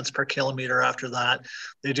 50 cents per kilometer after that.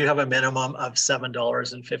 They do have a minimum of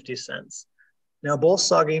 $7.50. Now, both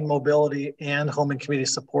Saugeen Mobility and Home and Community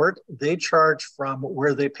Support, they charge from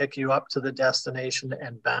where they pick you up to the destination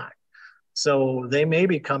and back. So they may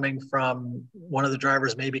be coming from, one of the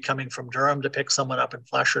drivers may be coming from Durham to pick someone up in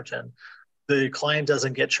Flesherton. The client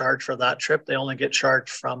doesn't get charged for that trip. They only get charged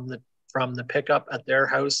from the pickup at their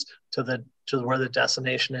house to where the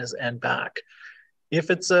destination is and back. If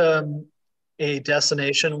it's a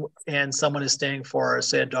destination and someone is staying for,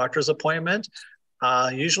 say, a doctor's appointment,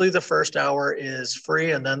 usually the first hour is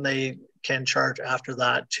free, and then they can charge after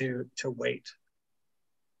that to wait.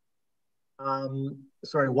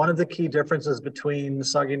 One of the key differences between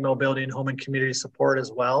Saugeen Mobility and Home and Community Support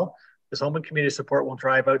as well is Home and Community Support will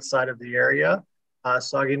drive outside of the area.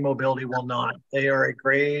 Saugeen Mobility will not. They are a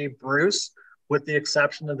Grey Bruce, with the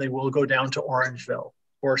exception that they will go down to Orangeville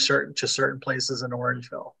or certain places in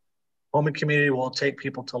Orangeville. Home and Community will take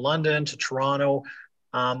people to London, to Toronto.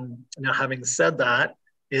 Now, having said that,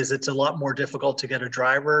 it's a lot more difficult to get a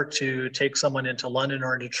driver to take someone into London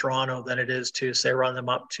or into Toronto than it is to, say, run them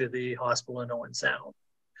up to the hospital in Owen Sound.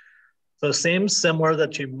 So similar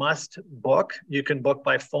that you must book. You can book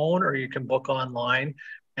by phone or you can book online.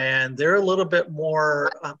 And they're a little bit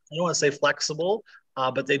more, I don't want to say flexible,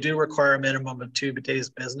 but they do require a minimum of 2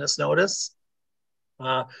 days business notice.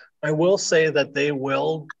 I will say that they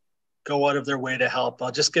will go out of their way to help.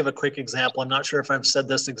 I'll just give a quick example. I'm not sure if I've said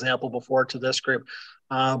this example before to this group,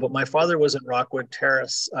 but my father was in Rockwood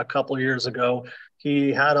Terrace a couple of years ago.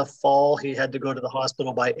 He had a fall. He had to go to the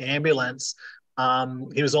hospital by ambulance.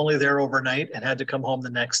 He was only there overnight and had to come home the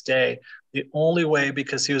next day. The only way,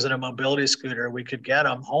 because he was in a mobility scooter, we could get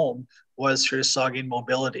him home was through Saugeen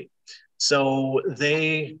Mobility. So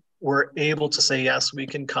they were able to say, yes, we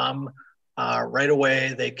can come right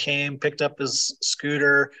away. They came, picked up his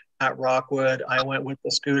scooter at Rockwood. I went with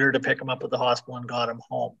the scooter to pick him up at the hospital and got him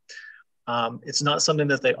home. It's not something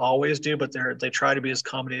that they always do, but they try to be as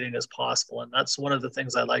accommodating as possible. And that's one of the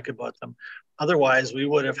things I like about them. Otherwise, we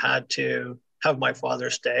would have had to have my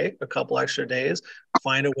father stay a couple extra days,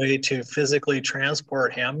 find a way to physically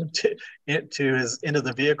transport him into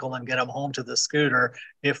the vehicle and get him home to the scooter,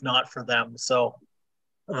 if not for them. So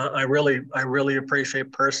I really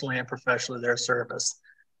appreciate personally and professionally their service.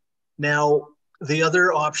 Now, the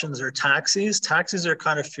other options are taxis. Taxis are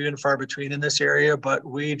kind of few and far between in this area, but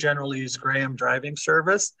we generally use Graham Driving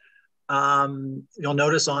Service. You'll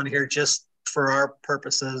notice on here, just for our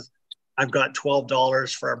purposes, I've got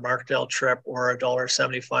 $12 for a Markdale trip or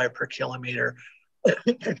 $1.75 per kilometer.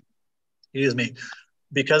 Excuse me.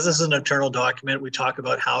 Because this is an internal document, we talk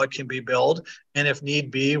about how it can be billed. And if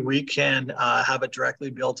need be, we can have it directly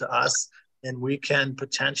billed to us, and we can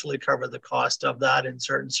potentially cover the cost of that in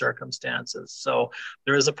certain circumstances. So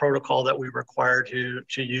there is a protocol that we require to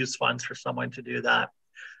use funds for someone to do that.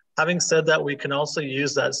 Having said that, we can also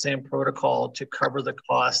use that same protocol to cover the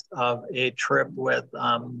cost of a trip with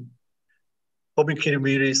Home and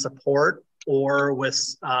Community Support or with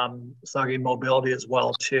Saugeen Mobility as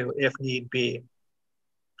well too, if need be.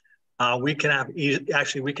 We can have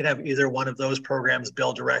either one of those programs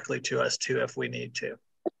billed directly to us too if we need to.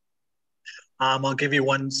 I'll give you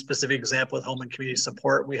one specific example with Home and Community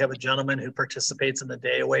Support. We have a gentleman who participates in the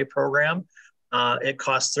Day Away program. It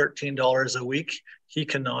costs $13 a week. He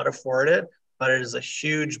cannot afford it, but it is a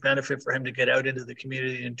huge benefit for him to get out into the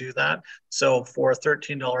community and do that. So for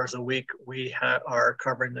 $13 a week, we are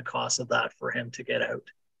covering the cost of that for him to get out.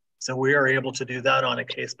 So we are able to do that on a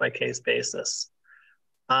case-by-case basis.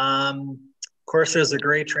 Of course, there's the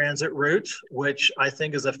Grey Transit Route, which I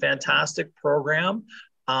think is a fantastic program.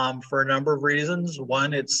 for a number of reasons.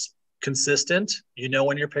 One, it's consistent. You know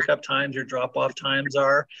when your pickup times, your drop-off times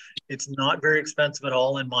are. It's not very expensive at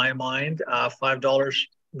all in my mind. $5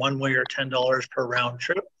 one way or $10 per round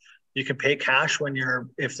trip. You can pay cash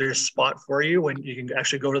if there's a spot for you, when you can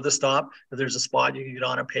actually go to the stop. If there's a spot, you can get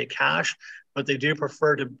on and pay cash, but they do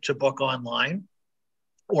prefer to book online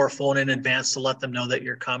or phone in advance to let them know that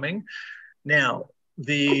you're coming. Now,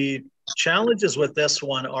 the challenges with this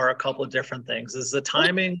one are a couple of different things. Is the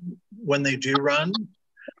timing when they do run.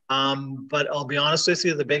 But I'll be honest with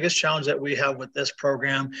you, the biggest challenge that we have with this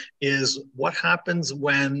program is what happens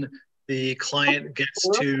when the client gets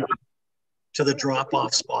to the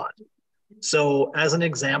drop-off spot. So as an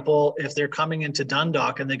example, if they're coming into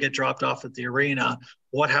Dundalk and they get dropped off at the arena,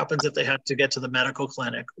 what happens if they have to get to the medical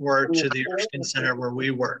clinic or to the Erskine Center where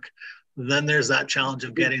we work? Then there's that challenge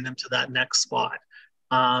of getting them to that next spot.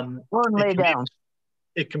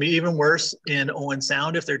 It can be even worse in Owen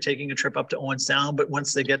Sound if they're taking a trip up to Owen Sound, but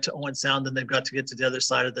once they get to Owen Sound, then they've got to get to the other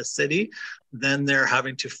side of the city. Then they're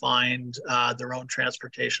having to find their own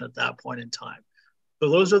transportation at that point in time. So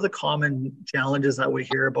those are the common challenges that we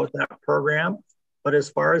hear about that program. But as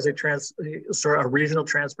far as a regional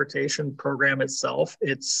transportation program itself,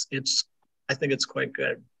 I think it's quite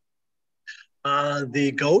good.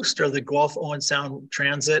 The GHOST, or the Guelph Owen Sound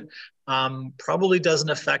Transit, probably doesn't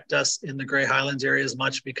affect us in the Grey Highlands area as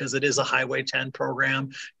much because it is a Highway 10 program.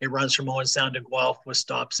 It runs from Owen Sound to Guelph with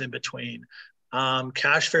stops in between.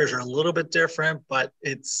 Cash fares are a little bit different, but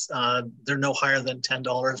they're no higher than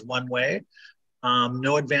 $10 one way.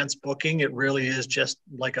 No advanced booking. It really is just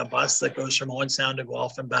like a bus that goes from Owen Sound to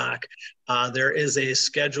Guelph and back. There is a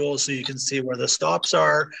schedule so you can see where the stops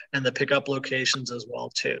are and the pickup locations as well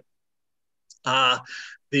too.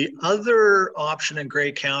 The other option in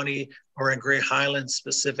Grey County, or in Grey Highlands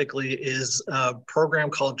specifically, is a program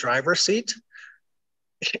called Driver Seat.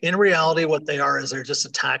 In reality, what they are is they're just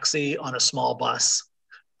a taxi on a small bus.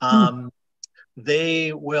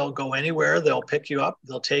 They will go anywhere. They'll pick you up.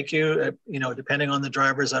 They'll take you, depending on the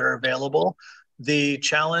drivers that are available. The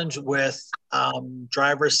challenge with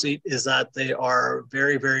Driver Seat is that they are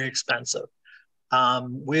very, very expensive.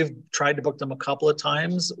 We've tried to book them a couple of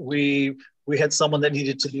times. We had someone that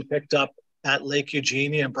needed to be picked up at Lake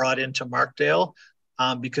Eugenie and brought into Markdale.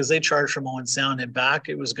 Because they charge from Owen Sound and back,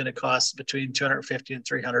 it was going to cost between $250 and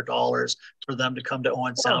 $300 for them to come to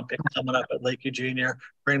Owen Sound, pick someone up at Lake Eugenie,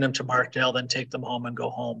 bring them to Markdale, then take them home and go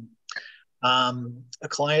home. A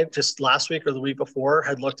client just last week or the week before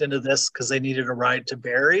had looked into this because they needed a ride to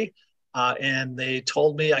Barrie. And they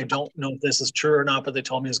told me, I don't know if this is true or not, but they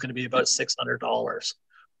told me it's going to be about $600.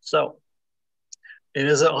 So it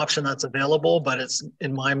is an option that's available, but it's,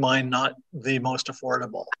 in my mind, not the most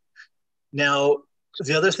affordable. Now,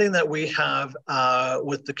 the other thing that we have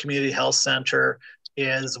with the Community Health Center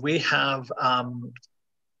is we have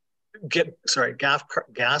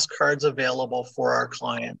gas cards available for our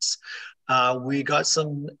clients. We got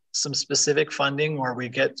some specific funding, or we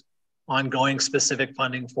get ongoing specific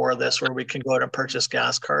funding for this, where we can go to purchase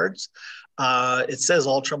gas cards. It says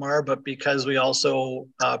Ultramar, but because we also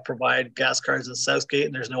provide gas cards in Southgate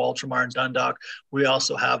and there's no Ultramar in Dundalk, we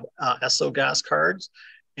also have Esso gas cards.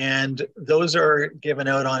 And those are given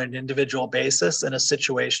out on an individual basis and a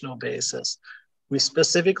situational basis. We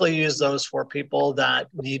specifically use those for people that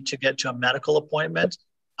need to get to a medical appointment,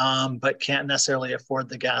 but can't necessarily afford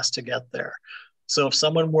the gas to get there. So if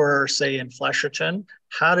someone were, say, in Flesherton,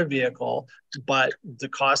 had a vehicle, but the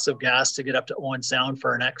cost of gas to get up to Owen Sound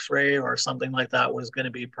for an x-ray or something like that was going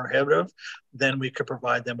to be prohibitive, then we could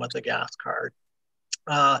provide them with a gas card.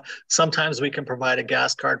 Sometimes we can provide a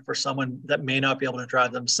gas card for someone that may not be able to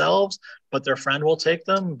drive themselves, but their friend will take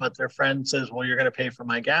them, but their friend says, well, you're going to pay for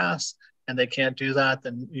my gas, and they can't do that,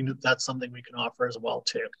 then that's something we can offer as well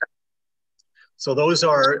too. So those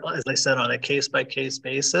are, as I said, on a case-by-case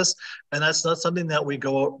basis, and that's not something that we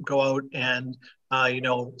go out and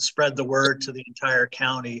spread the word to the entire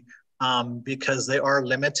county, because they are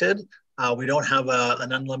limited. We don't have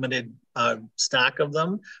an unlimited stack of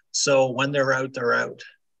them. So when they're out, they're out.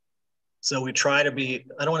 So we try to be,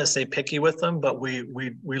 I don't want to say picky with them, but we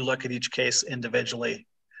look at each case individually.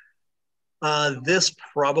 This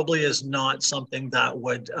probably is not something that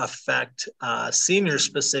would affect seniors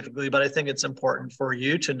specifically, but I think it's important for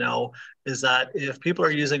you to know is that if people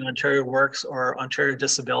are using Ontario Works or Ontario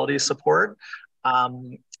Disability Support,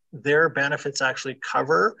 their benefits actually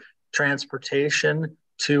cover transportation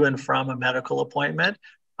to and from a medical appointment.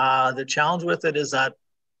 The challenge with it is that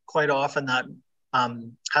quite often that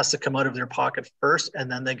has to come out of their pocket first,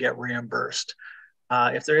 and then they get reimbursed.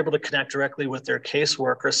 if they're able to connect directly with their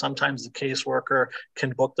caseworker, sometimes the caseworker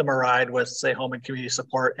can book them a ride with, say, home and community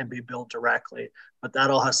support and be billed directly. But that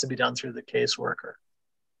all has to be done through the caseworker.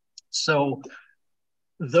 So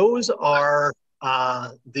those are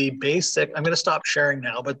the basic, I'm going to stop sharing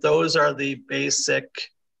now, but those are the basic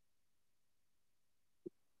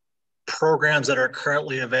programs that are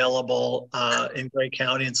currently available in Grey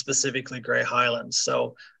County and specifically Grey Highlands.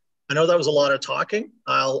 So I know that was a lot of talking.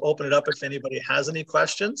 I'll open it up if anybody has any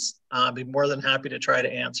questions. I'll be more than happy to try to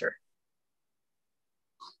answer.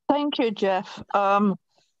 Thank you, Geoff.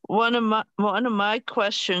 One of my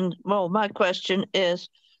questions, well, my question is,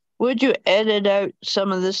 would you edit out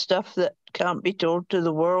some of the stuff that can't be told to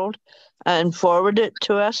the world and forward it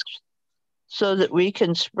to us so that we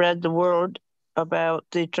can spread the word about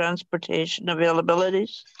the transportation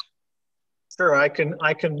availabilities? Sure, I can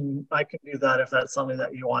do that if that's something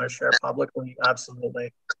that you want to share publicly.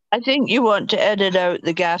 Absolutely. I think you want to edit out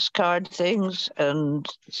the gas card things and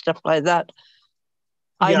stuff like that.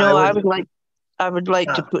 Yeah, I know I would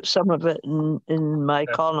like to put some of it in my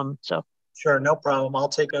column. So sure, no problem. I'll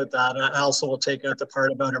take out that. I also will take out the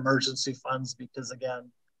part about emergency funds because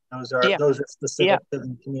again, those are specific to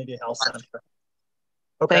the community health center.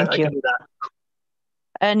 Okay, thank you. I can do that.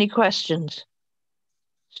 Any questions?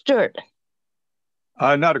 Stuart.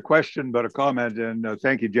 Not a question, but a comment. And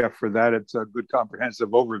thank you, Geoff, for that. It's a good comprehensive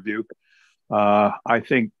overview. I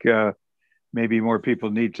think maybe more people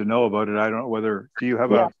need to know about it. I don't know whether, do you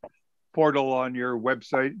have a portal on your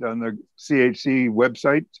website, on the CHC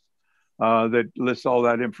website, that lists all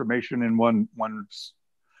that information in one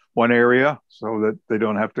area so that they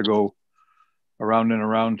don't have to go around and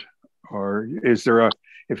around? Or is there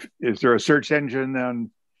a search engine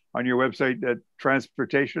on your website that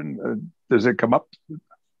transportation? Does it come up?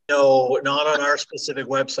 No, not on our specific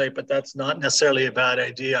website, but that's not necessarily a bad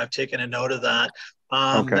idea. I've taken a note of that.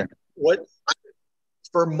 Okay.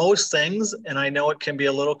 For most things, and I know it can be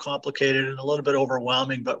a little complicated and a little bit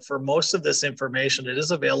overwhelming, but for most of this information, it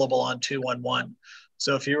is available on 211.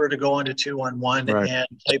 So if you were to go onto 211 and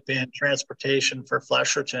type in transportation for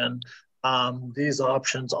Flesherton, these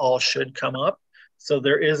options all should come up. So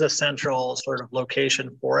there is a central sort of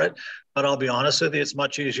location for it, but I'll be honest with you, it's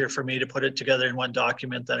much easier for me to put it together in one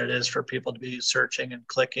document than it is for people to be searching and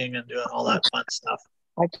clicking and doing all that fun stuff.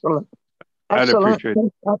 Excellent. I'd appreciate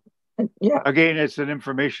it. Yeah. Again, it's an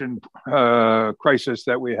information crisis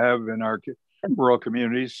that we have in our rural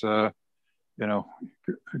communities. You know,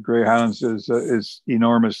 Grey Highlands is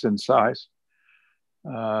enormous in size.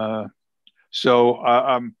 So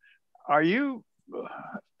are you...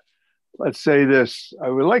 Let's say this, I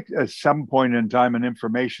would like at some point in time an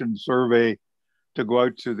information survey to go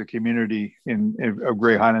out to the community of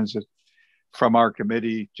Grey Highlands from our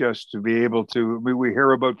committee, just to be able to, we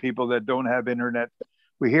hear about people that don't have internet.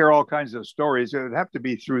 We hear all kinds of stories. It would have to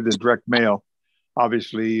be through the direct mail.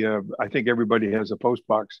 Obviously, I think everybody has a post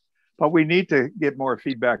box, but we need to get more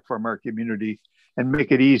feedback from our community and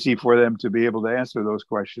make it easy for them to be able to answer those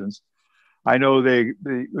questions. I know they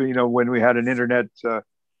you know, when we had an internet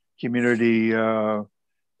community,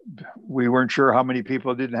 we weren't sure how many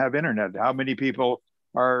people didn't have internet, how many people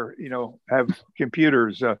are, you know, have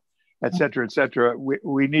computers, et cetera, et cetera.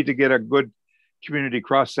 We need to get a good community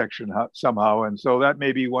cross-section somehow. And so that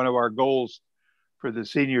may be one of our goals for the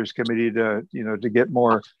seniors committee to, you know, to get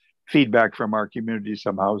more feedback from our community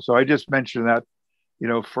somehow. So I just mentioned that, you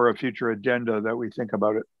know, for a future agenda that we think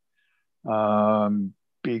about it.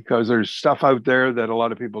 Because there's stuff out there that a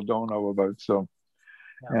lot of people don't know about. So.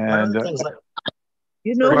 And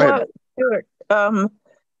you know what, Stuart,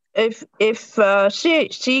 if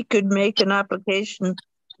CHC could make an application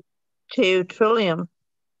to Trillium,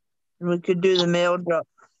 we could do the mail drop.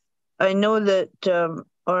 I know that,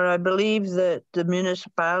 or I believe that the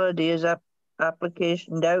municipality is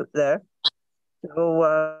applicationed out there,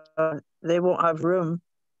 so they won't have room.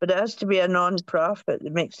 But it has to be a non-profit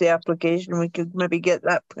that makes the application. We could maybe get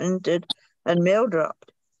that printed and mail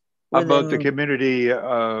dropped. About the community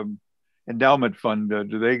endowment fund,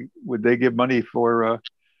 would they give money for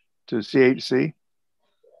to CHC?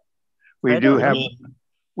 We do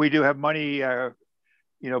have money, you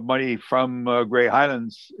know, money from Grey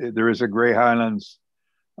Highlands. There is a Grey Highlands,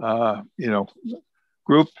 you know,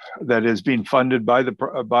 group that is being funded by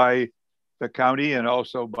the county and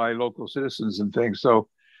also by local citizens and things. So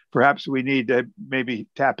perhaps we need to maybe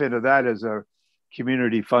tap into that as a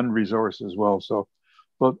community fund resource as well. So.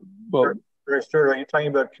 Very sure. Are you talking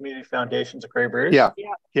about community foundations of Grey Bears?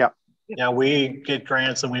 Yeah, we get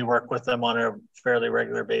grants and we work with them on a fairly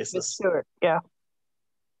regular basis. Sure. Yeah.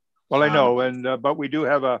 Well, I know, and but we do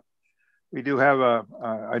have a we do have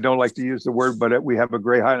I don't like to use the word, but we have a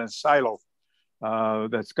Grey Highland silo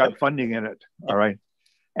that's got funding in it. All right.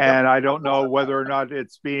 And I don't know whether or not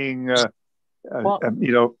it's being,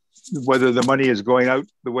 whether the money is going out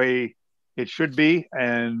the way it should be.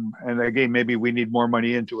 And again, maybe we need more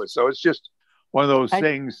money into it. So it's just one of those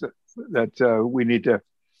things that we need to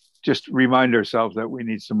just remind ourselves that we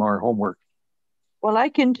need some more homework. Well, I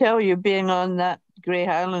can tell you, being on that Grey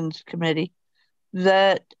Highlands committee,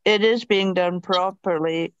 that it is being done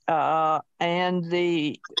properly, and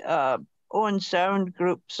the Owen Sound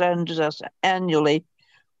group sends us annually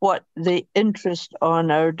what the interest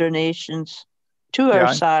on our donations to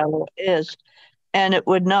our silo is, and it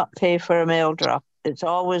would not pay for a mail drop. It's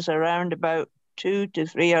always around about $200 to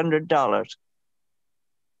 $300.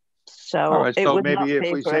 So, all right, so maybe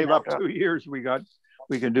if we save up 2 years, we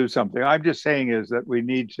can do something. I'm just saying is that we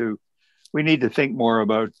need to think more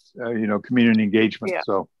about community engagement. Yeah.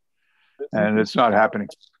 So, and it's not happening.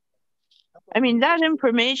 I mean, that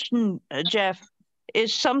information, Geoff,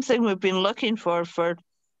 is something we've been looking for a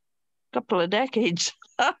couple of decades.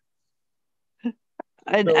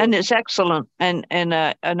 and it's excellent. And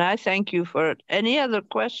I thank you for it. Any other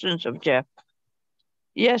questions of Geoff?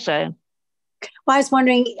 Yes, Anne. Well, I was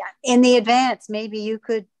wondering, in the advance, maybe you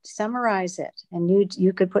could summarize it, and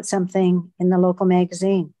you could put something in the local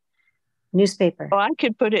magazine, newspaper. Oh, I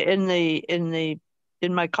could put it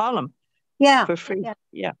in my column. Yeah, for free.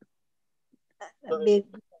 Yeah. Well,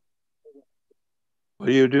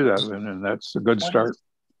 you do that, and that's a good start.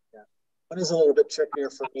 One is a little bit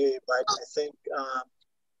trickier for me, but I think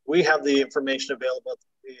we have the information available at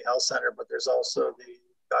the health center, but there's also the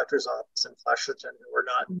doctor's office in Flesherton who are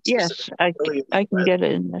not. Yes, I can get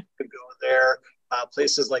it in there. Could go there.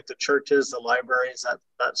 Places like the churches, the libraries,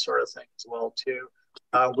 that sort of thing as well too.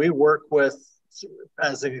 We work with,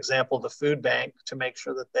 as an example, the food bank to make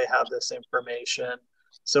sure that they have this information.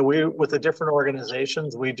 So with the different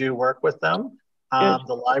organizations, we do work with them.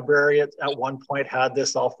 The library at one point had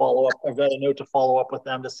this. I'll follow up. I've got a note to follow up with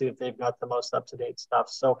them to see if they've got the most up-to-date stuff.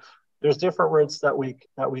 So there's different routes that we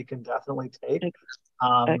can definitely take.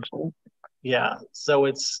 Excellent. Yeah. So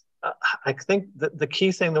it's, I think the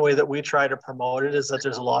key thing, the way that we try to promote it, is that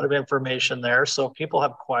there's a lot of information there. So if people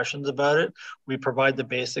have questions about it, we provide the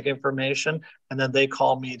basic information, and then they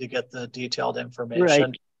call me to get the detailed information.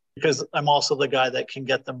 Right. Because I'm also the guy that can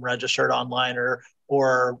get them registered online,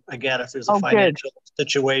 or again, if there's a financial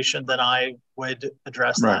situation, then I would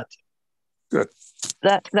address that. Good.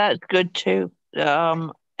 That's good too.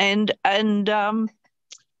 And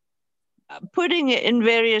putting it in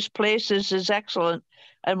various places is excellent,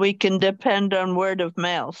 and we can depend on word of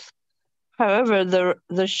mouth. However,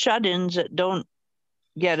 the shut-ins that don't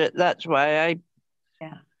get it, that's why I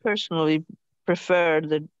personally prefer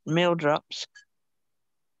the mail drops.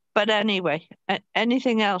 But anyway,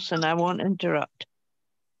 anything else, and I won't interrupt.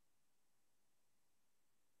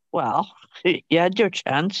 Well, you had your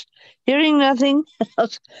chance. Hearing nothing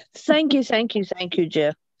else, thank you,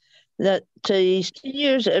 Geoff. That the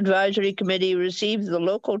Seniors Advisory Committee received the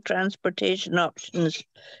local transportation options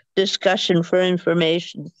discussion for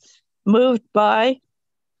information. Moved by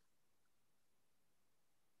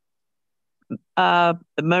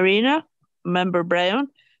Marina, Member Brown,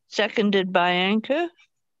 seconded by Anka.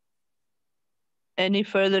 Any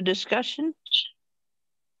further discussion?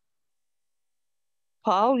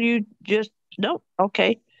 Paul, you just, no,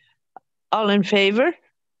 okay. All in favor?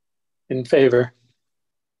 In favor.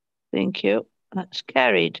 Thank you. That's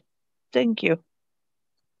carried. Thank you.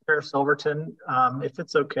 Chair Silverton, if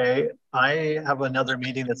it's okay, I have another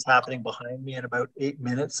meeting that's happening behind me in about 8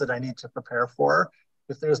 minutes that I need to prepare for.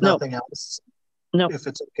 If there's nothing else, if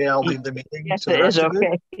it's okay, I'll leave the meeting. Yes, it is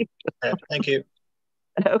okay. Okay. Thank you.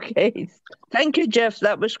 Okay. Thank you, Geoff.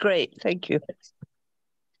 That was great. Thank you.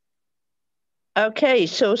 Okay,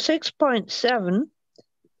 so 6.7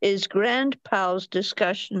 is GrandPals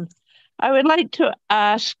discussion. I would like to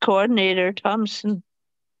ask Coordinator Thompson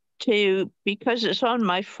to, because it's on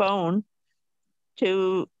my phone,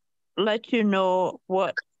 to let you know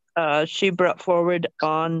what she brought forward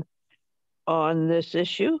on this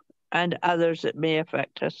issue and others that may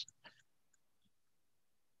affect us.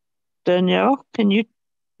 Danielle, can you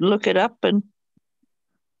look it up? And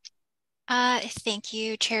thank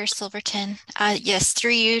you, Chair Silverton. Yes,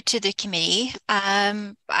 through you to the committee.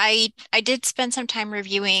 I did spend some time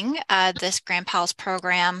reviewing this GrandPals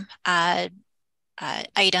program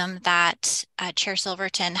item that Chair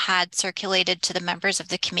Silverton had circulated to the members of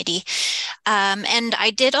the committee. And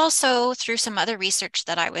I did also, through some other research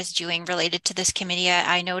that I was doing related to this committee,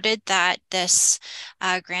 I noted that this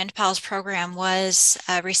GrandPals program was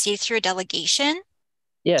received through a delegation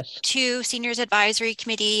Yes. to Seniors Advisory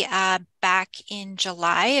Committee back in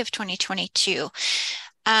July of 2022.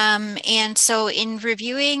 And so in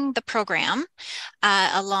reviewing the program,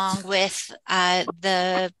 along with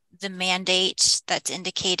the mandate that's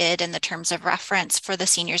indicated in the terms of reference for the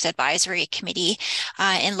Seniors Advisory Committee,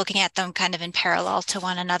 and looking at them kind of in parallel to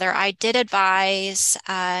one another, I did advise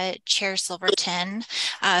Chair Silverton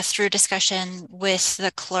through discussion with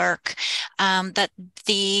the clerk that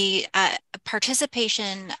the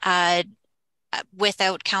participation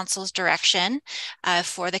without council's direction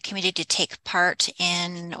for the committee to take part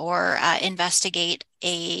in or investigate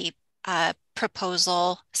a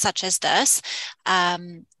proposal such as this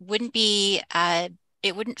wouldn't be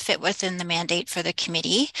it wouldn't fit within the mandate for the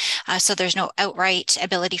committee. So there's no outright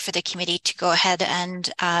ability for the committee to go ahead and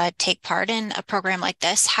take part in a program like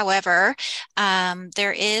this. However,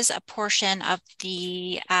 there is a portion of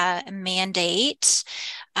the mandate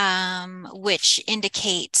which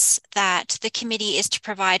indicates that the committee is to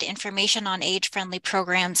provide information on age-friendly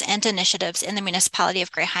programs and initiatives in the municipality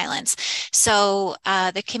of Grey Highlands. So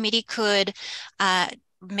the committee could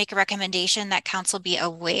make a recommendation that council be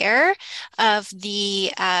aware of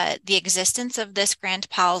the existence of this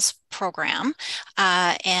GrandPals program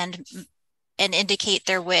and indicate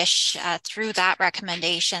their wish through that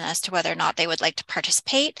recommendation as to whether or not they would like to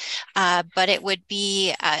participate. But it would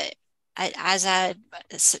be as a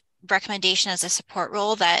recommendation, as a support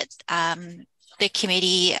role, that the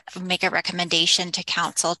committee make a recommendation to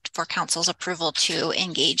council for council's approval to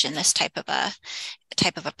engage in this type of a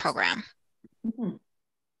program. Mm-hmm.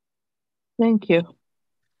 Thank you.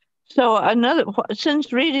 So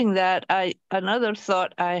since reading that, another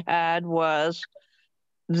thought I had was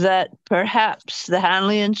that perhaps the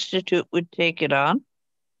Hanley Institute would take it on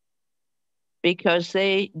because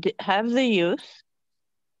they have the youth,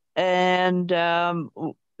 and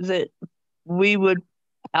that we would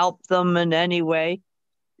help them in any way,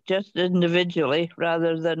 just individually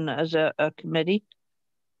rather than as a committee.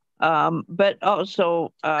 But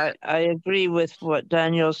also, I agree with what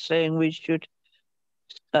Daniel's saying. We should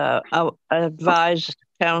advise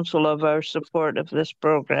council of our support of this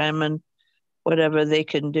program and whatever they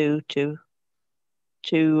can do to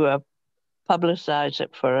publicize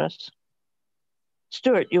it for us.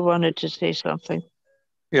 Stuart, you wanted to say something?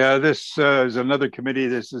 Yeah, this is another committee.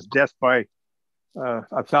 This is death by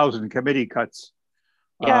 1,000 committee cuts.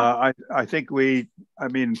 Yeah. I think we're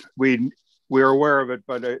aware of it,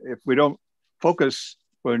 but if we don't focus,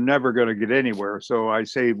 we're never going to get anywhere. So I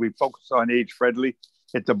say we focus on age-friendly.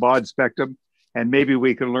 It's a broad spectrum, and maybe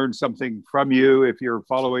we can learn something from you if you're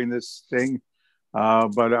following this thing.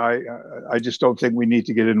 But I just don't think we need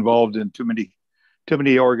to get involved in too many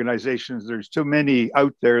organizations. There's too many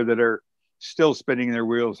out there that are still spinning their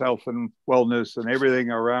wheels, health and wellness and everything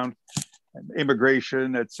around, and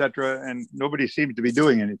immigration, etc. And nobody seems to be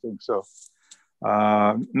doing anything. So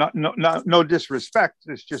no disrespect.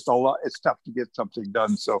 It's just a lot. It's tough to get something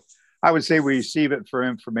done. So I would say we receive it for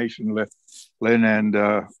information, Lynn, and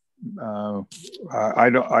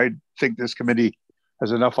I think this committee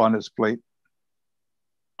has enough on its plate.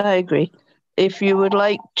 I agree. If you would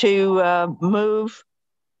like to move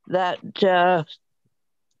that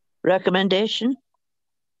recommendation,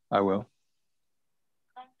 I will.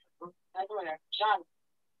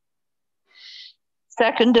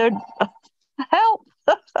 Seconded. Help.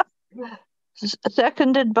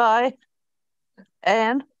 Seconded by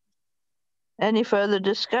Anne. Any further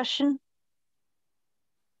discussion?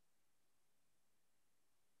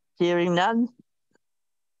 Hearing none.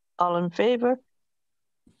 All in favor?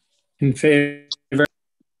 In favor.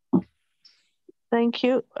 Thank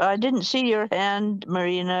you. I didn't see your hand,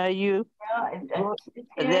 Marina. There you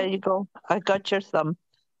go. I got your thumb.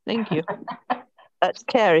 Thank you. That's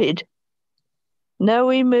carried. Now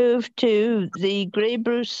we move to the Grey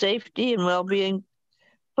Bruce Safety and Wellbeing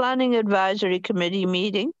Planning Advisory Committee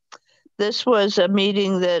meeting. This was a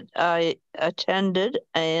meeting that I attended,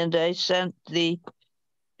 and I sent the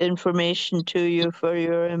information to you for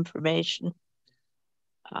your information.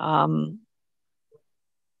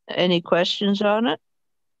 Any questions on it?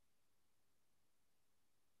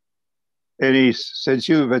 Since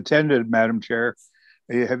you've attended, Madam Chair,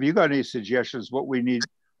 have you got any suggestions what we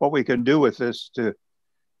can do with this to,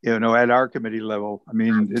 at our committee level? I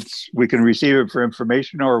mean, we can receive it for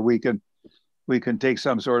information, or we can take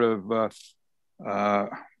some sort of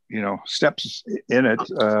steps in it.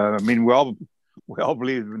 I mean, we all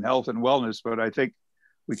believe in health and wellness, but I think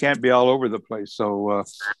we can't be all over the place. So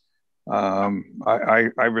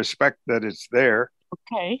I respect that it's there.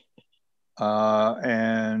 Okay.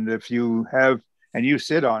 And if you have, and you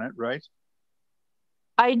sit on it, right?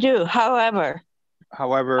 I do. However,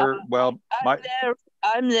 However, well,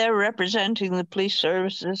 I'm there representing the Police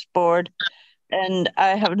Services Board, and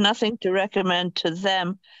I have nothing to recommend to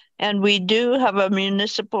them. And we do have a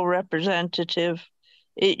municipal representative.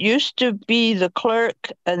 It used to be the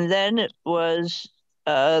clerk, and then it was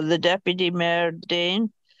the deputy mayor,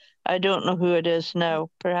 Dane. I don't know who it is now.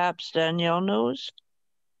 Perhaps Danielle knows.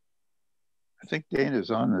 I think Dane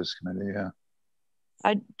is on this committee, yeah.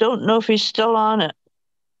 I don't know if he's still on it.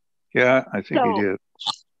 Yeah, I think he did.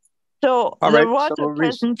 So there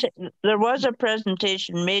was a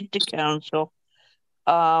presentation made to council.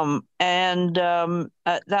 At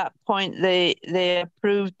that point, they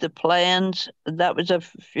approved the plans. That was a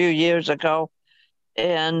few years ago.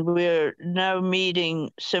 And we're now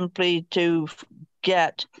meeting simply to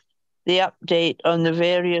get the update on the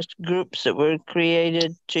various groups that were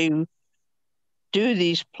created to do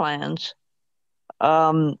these plans.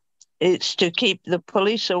 It's to keep the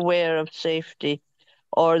police aware of safety,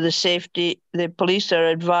 or the police are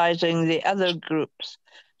advising the other groups.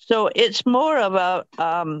 So it's more of a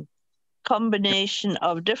combination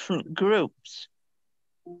of different groups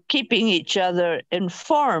keeping each other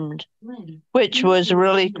informed, which was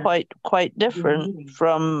really quite different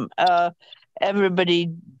from everybody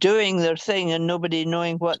doing their thing and nobody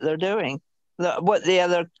knowing what they're doing, what the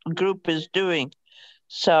other group is doing.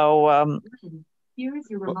 So here is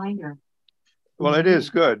your reminder. Well, it is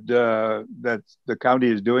good that the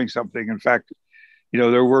county is doing something. In fact,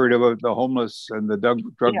 they're worried about the homeless and the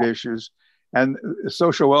drug issues, and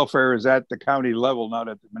social welfare is at the county level, not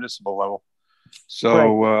at the municipal level.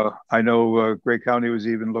 So I know Grey County was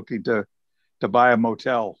even looking to buy a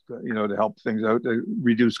motel, to help things out, to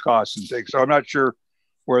reduce costs and things. So I'm not sure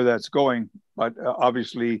where that's going, but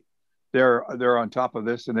obviously they're on top of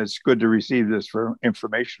this, and it's good to receive this for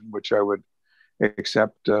information, which I would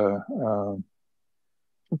accept.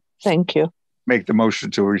 Thank you. Make the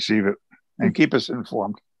motion to receive it and keep us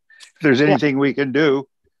informed. If there's anything we can do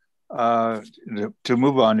to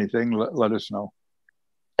move on anything, let us know.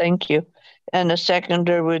 Thank you. And a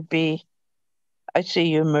seconder would be, I see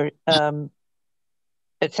you,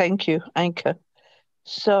 thank you, Anka.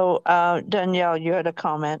 So Danielle, you had a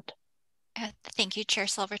comment. Thank you, Chair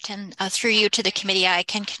Silverton. Through you to the committee, I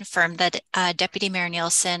can confirm that Deputy Mayor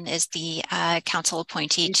Nielsen is the council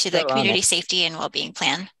appointee to the Community Safety and Wellbeing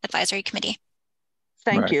Plan Advisory Committee.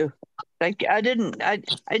 Thank you. Thank you. I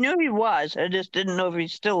knew he was. I just didn't know if he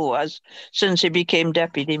still was since he became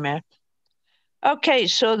Deputy Mayor. Okay,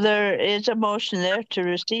 so there is a motion there to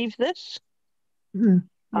receive this.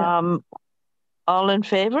 All in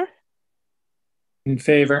favor? In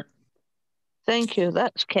favor. Thank you.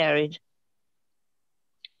 That's carried.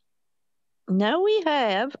 Now we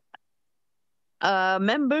have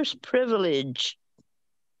members' privilege.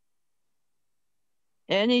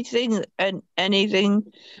 Anything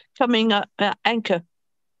coming up, Anka?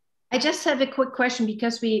 I just have a quick question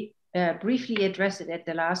because we briefly addressed it at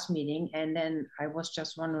the last meeting, and then I was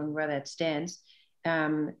just wondering where that stands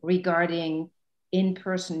regarding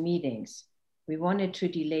in-person meetings. We wanted to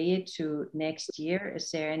delay it to next year.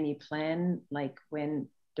 Is there any plan, like when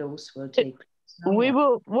those will take place? We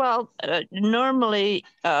will, normally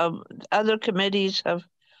other committees have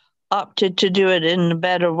opted to do it in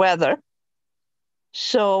better weather.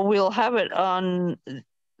 So we'll have it on. In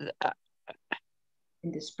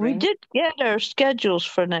the spring? We did get our schedules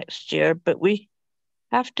for next year, but we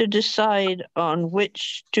have to decide on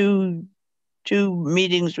which two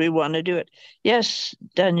meetings we want to do it. Yes,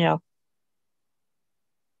 Danielle.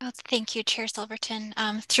 Oh, thank you, Chair Silverton.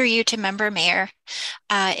 Through you to Member Mayor,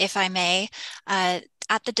 if I may, at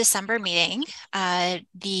the December meeting,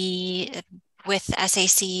 with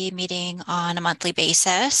SAC meeting on a monthly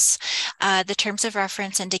basis, the terms of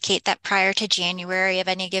reference indicate that prior to January of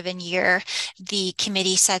any given year, the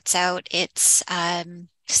committee sets out its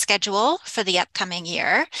schedule for the upcoming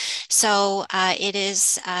year. So it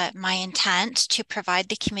is my intent to provide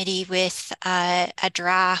the committee with a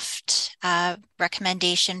draft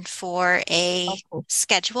recommendation for a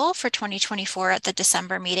schedule for 2024 at the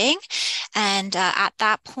December meeting. And at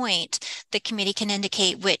that point, the committee can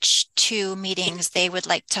indicate which 2 meetings they would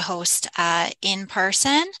like to host in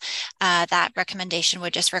person. That recommendation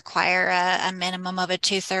would just require a minimum of a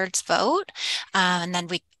 2/3 vote. And then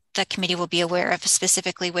the committee will be aware of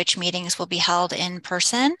specifically which meetings will be held in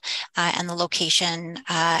person and the location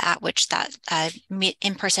at which that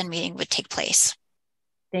in-person meeting would take place.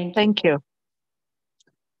 Thank you.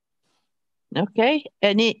 Okay.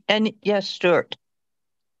 Yes, Stuart.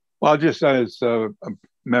 Well, just as a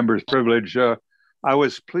member's privilege, I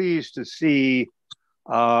was pleased to see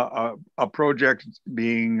a project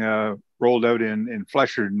being rolled out in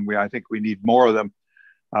Flesherton. I think we need more of them.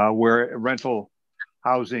 where rental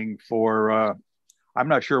housing for, I'm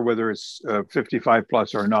not sure whether it's 55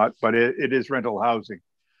 plus or not, but it is rental housing.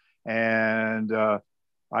 And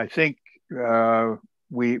I think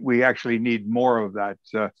we actually need more of that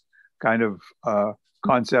kind of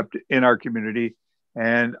concept in our community.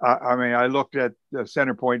 And I mean, I looked at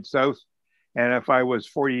Center Point South, and if I was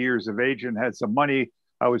 40 years of age and had some money,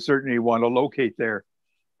 I would certainly want to locate there.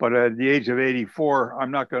 But at the age of 84,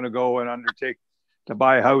 I'm not going to go and undertake to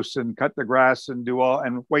buy a house and cut the grass and do all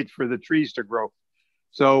and wait for the trees to grow.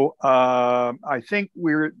 So I think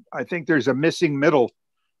there's a missing middle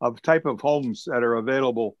of type of homes that are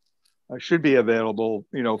available, should be available,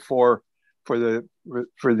 you know, for the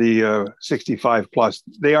 65 plus.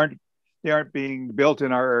 They aren't being built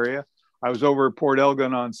in our area. I was over at Port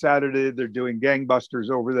Elgin on Saturday. They're doing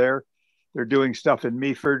gangbusters over there. They're doing stuff in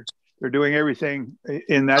Meaford. They're doing everything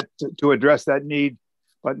in that to address that need,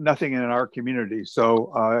 but nothing in our community.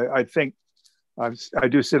 So I think I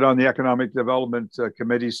do sit on the Economic Development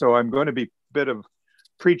Committee, so I'm going to be a bit of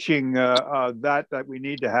preaching that we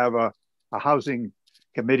need to have a housing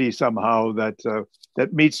committee somehow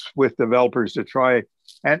that meets with developers to try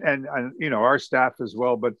and you know, our staff as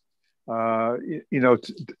well, but you know,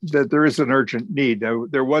 that there is an urgent need.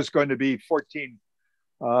 There was going to be 14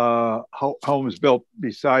 homes built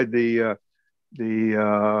beside the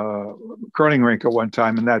curling rink at one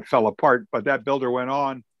time, and that fell apart. But that builder went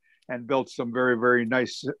on and built some very, very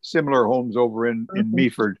nice similar homes over in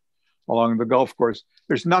Meaford along the golf course.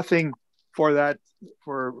 There's nothing for that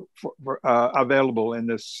for available in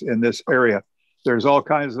this area. There's all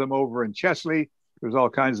kinds of them over in Chesley. There's all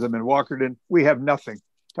kinds of them in Walkerton. We have nothing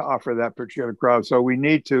to offer that particular crowd. So we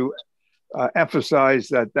need to emphasize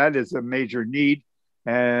that is a major need.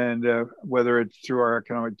 And whether it's through our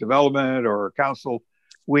economic development or our council,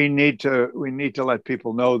 we need to let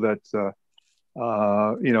people know that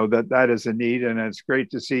you know, that is a need. And it's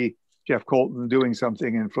great to see Geoff Colton doing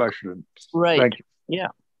something in Fleshden. Right. Thank you. Yeah.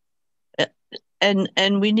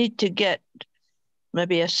 And we need to get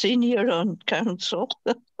maybe a senior on council.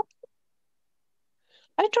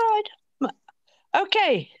 I tried.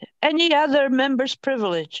 Okay. Any other members'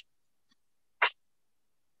 privilege?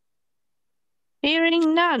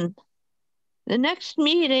 Hearing none. The next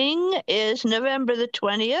meeting is November the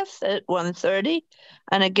 20th at 1:30.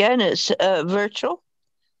 And again, it's virtual.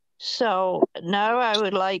 So now I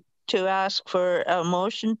would like to ask for a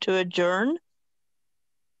motion to adjourn.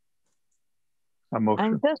 A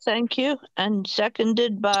motion. Anka, thank you. And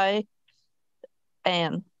seconded by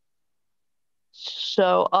Anne.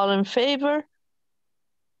 So all in favor?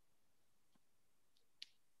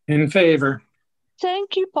 In favor.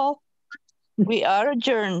 Thank you, Paul. We are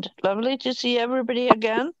adjourned. Lovely to see everybody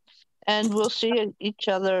again. And we'll see each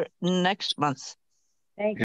other next month. Thank you.